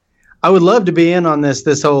 And I would love to be in on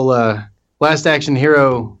this whole Last Action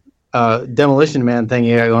Hero Demolition Man thing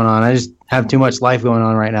you got going on. I just have too much life going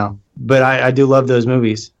on right now. But I do love those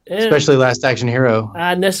movies, especially Last Action Hero.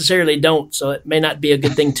 I necessarily don't, so it may not be a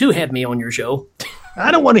good thing to have me on your show.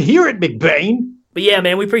 I don't want to hear it, Big Bane. But yeah,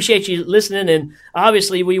 man, we appreciate you listening, and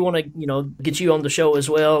obviously we want to, get you on the show as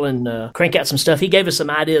well and crank out some stuff. He gave us some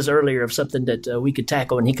ideas earlier of something that we could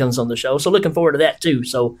tackle when he comes on the show, so looking forward to that too.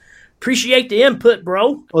 So appreciate the input,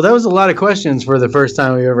 bro. Well, that was a lot of questions for the first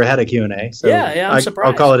time we ever had a Q&A. So yeah, I'm surprised.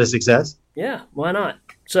 I'll call it a success. Yeah, why not?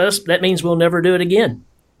 So that means we'll never do it again.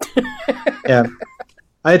 Yeah.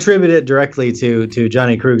 I attribute it directly to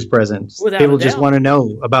Johnny Krug's presence. Without People a just doubt. want to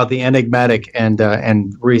know about the enigmatic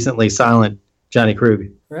and recently silent Johnny Krug.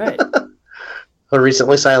 Right. Or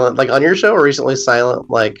recently silent, like on your show, or recently silent,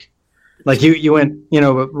 like you went,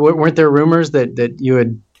 weren't there rumors that you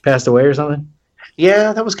had passed away or something?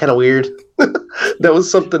 Yeah, that was kind of weird. That was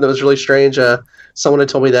something that was really strange. Someone had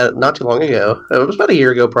told me that not too long ago. It was about a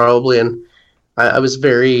year ago, probably, and I was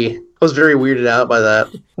very weirded out by that.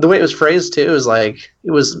 The way it was phrased too is like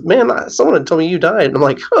it was, man, someone had told me you died, and I'm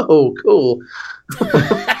like, oh, cool.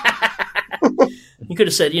 You could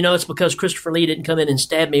have said, it's because Christopher Lee didn't come in and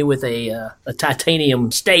stab me with a titanium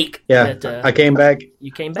stake. Yeah, I came back.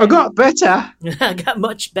 You came back. I got better. I got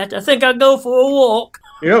much better. I think I'll go for a walk.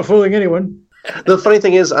 You're not fooling anyone. The funny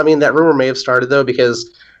thing is, I mean, that rumor may have started though,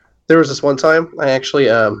 because there was this one time I actually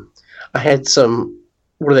I had some,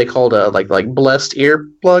 what are they called, like blessed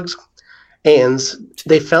earplugs, and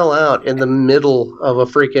they fell out in the middle of a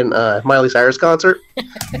freaking Miley Cyrus concert.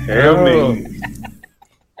 Hell me.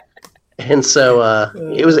 And so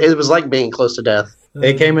it was like being close to death.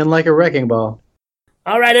 They came in like a wrecking ball.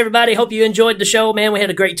 All right, everybody. Hope you enjoyed the show, man. We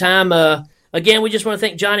had a great time. Again, we just want to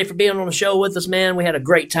thank Johnny for being on the show with us, man. We had a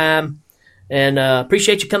great time, and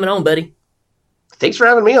appreciate you coming on, buddy. Thanks for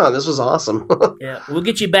having me on. This was awesome. Yeah, we'll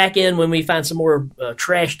get you back in when we find some more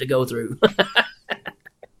trash to go through.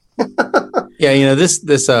 Yeah,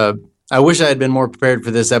 this I wish I had been more prepared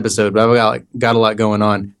for this episode, but I've got a lot going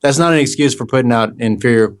on. That's not an excuse for putting out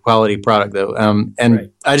inferior quality product, though. And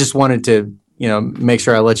right. I just wanted to, make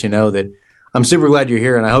sure I let you know that I'm super glad you're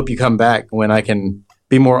here, and I hope you come back when I can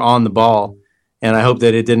be more on the ball. And I hope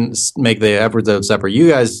that it didn't make the episode separate. You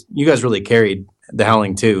guys really carried The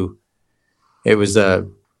Howling 2. It was a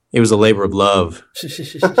labor of love.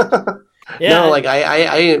 Yeah. No, like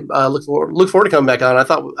I look forward to coming back on. I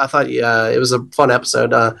thought it was a fun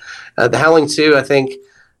episode. The Howling 2, I think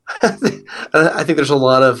there's a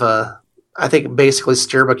lot of I think basically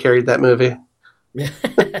Sturba carried that movie.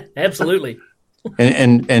 Absolutely.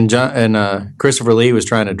 And John and Christopher Lee was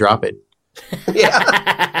trying to drop it.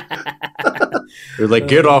 Yeah. They're like,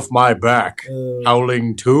 get off my back.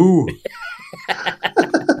 Howling 2.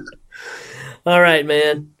 All right,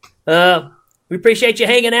 man. We appreciate you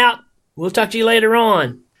hanging out. We'll talk to you later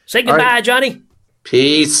on. Say goodbye, right. Johnny.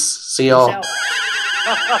 Peace. See y'all.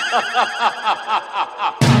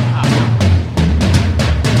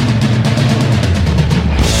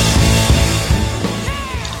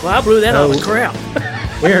 Well, I blew that out of the crowd.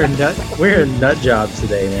 We're nut jobs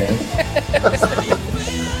today, man.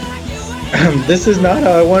 This is not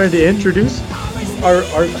how I wanted to introduce our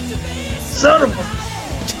son of a...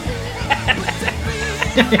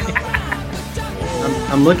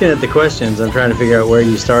 I'm looking at the questions. I'm trying to figure out where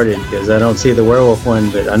you started because I don't see the werewolf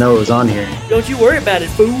one, but I know it was on here. Don't you worry about it,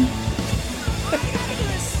 fool.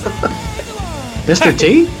 Mr.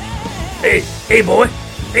 T? Hey, boy.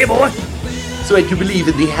 So I do believe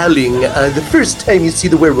in the howling. The first time you see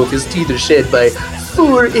the werewolf, his teeth are shed by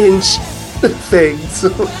 4-inch fangs.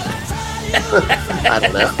 I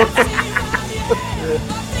don't know.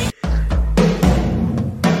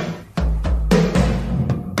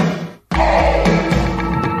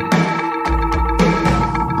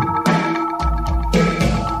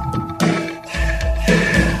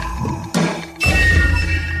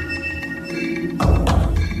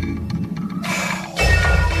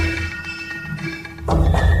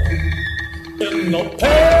 In the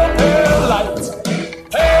pale, pale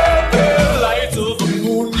light of the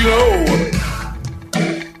moon, yo.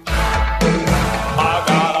 I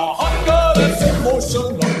got a hunger that's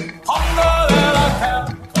emotional, hunger that I can't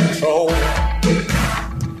control.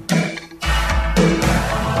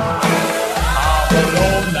 I'm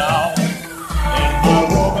alone now.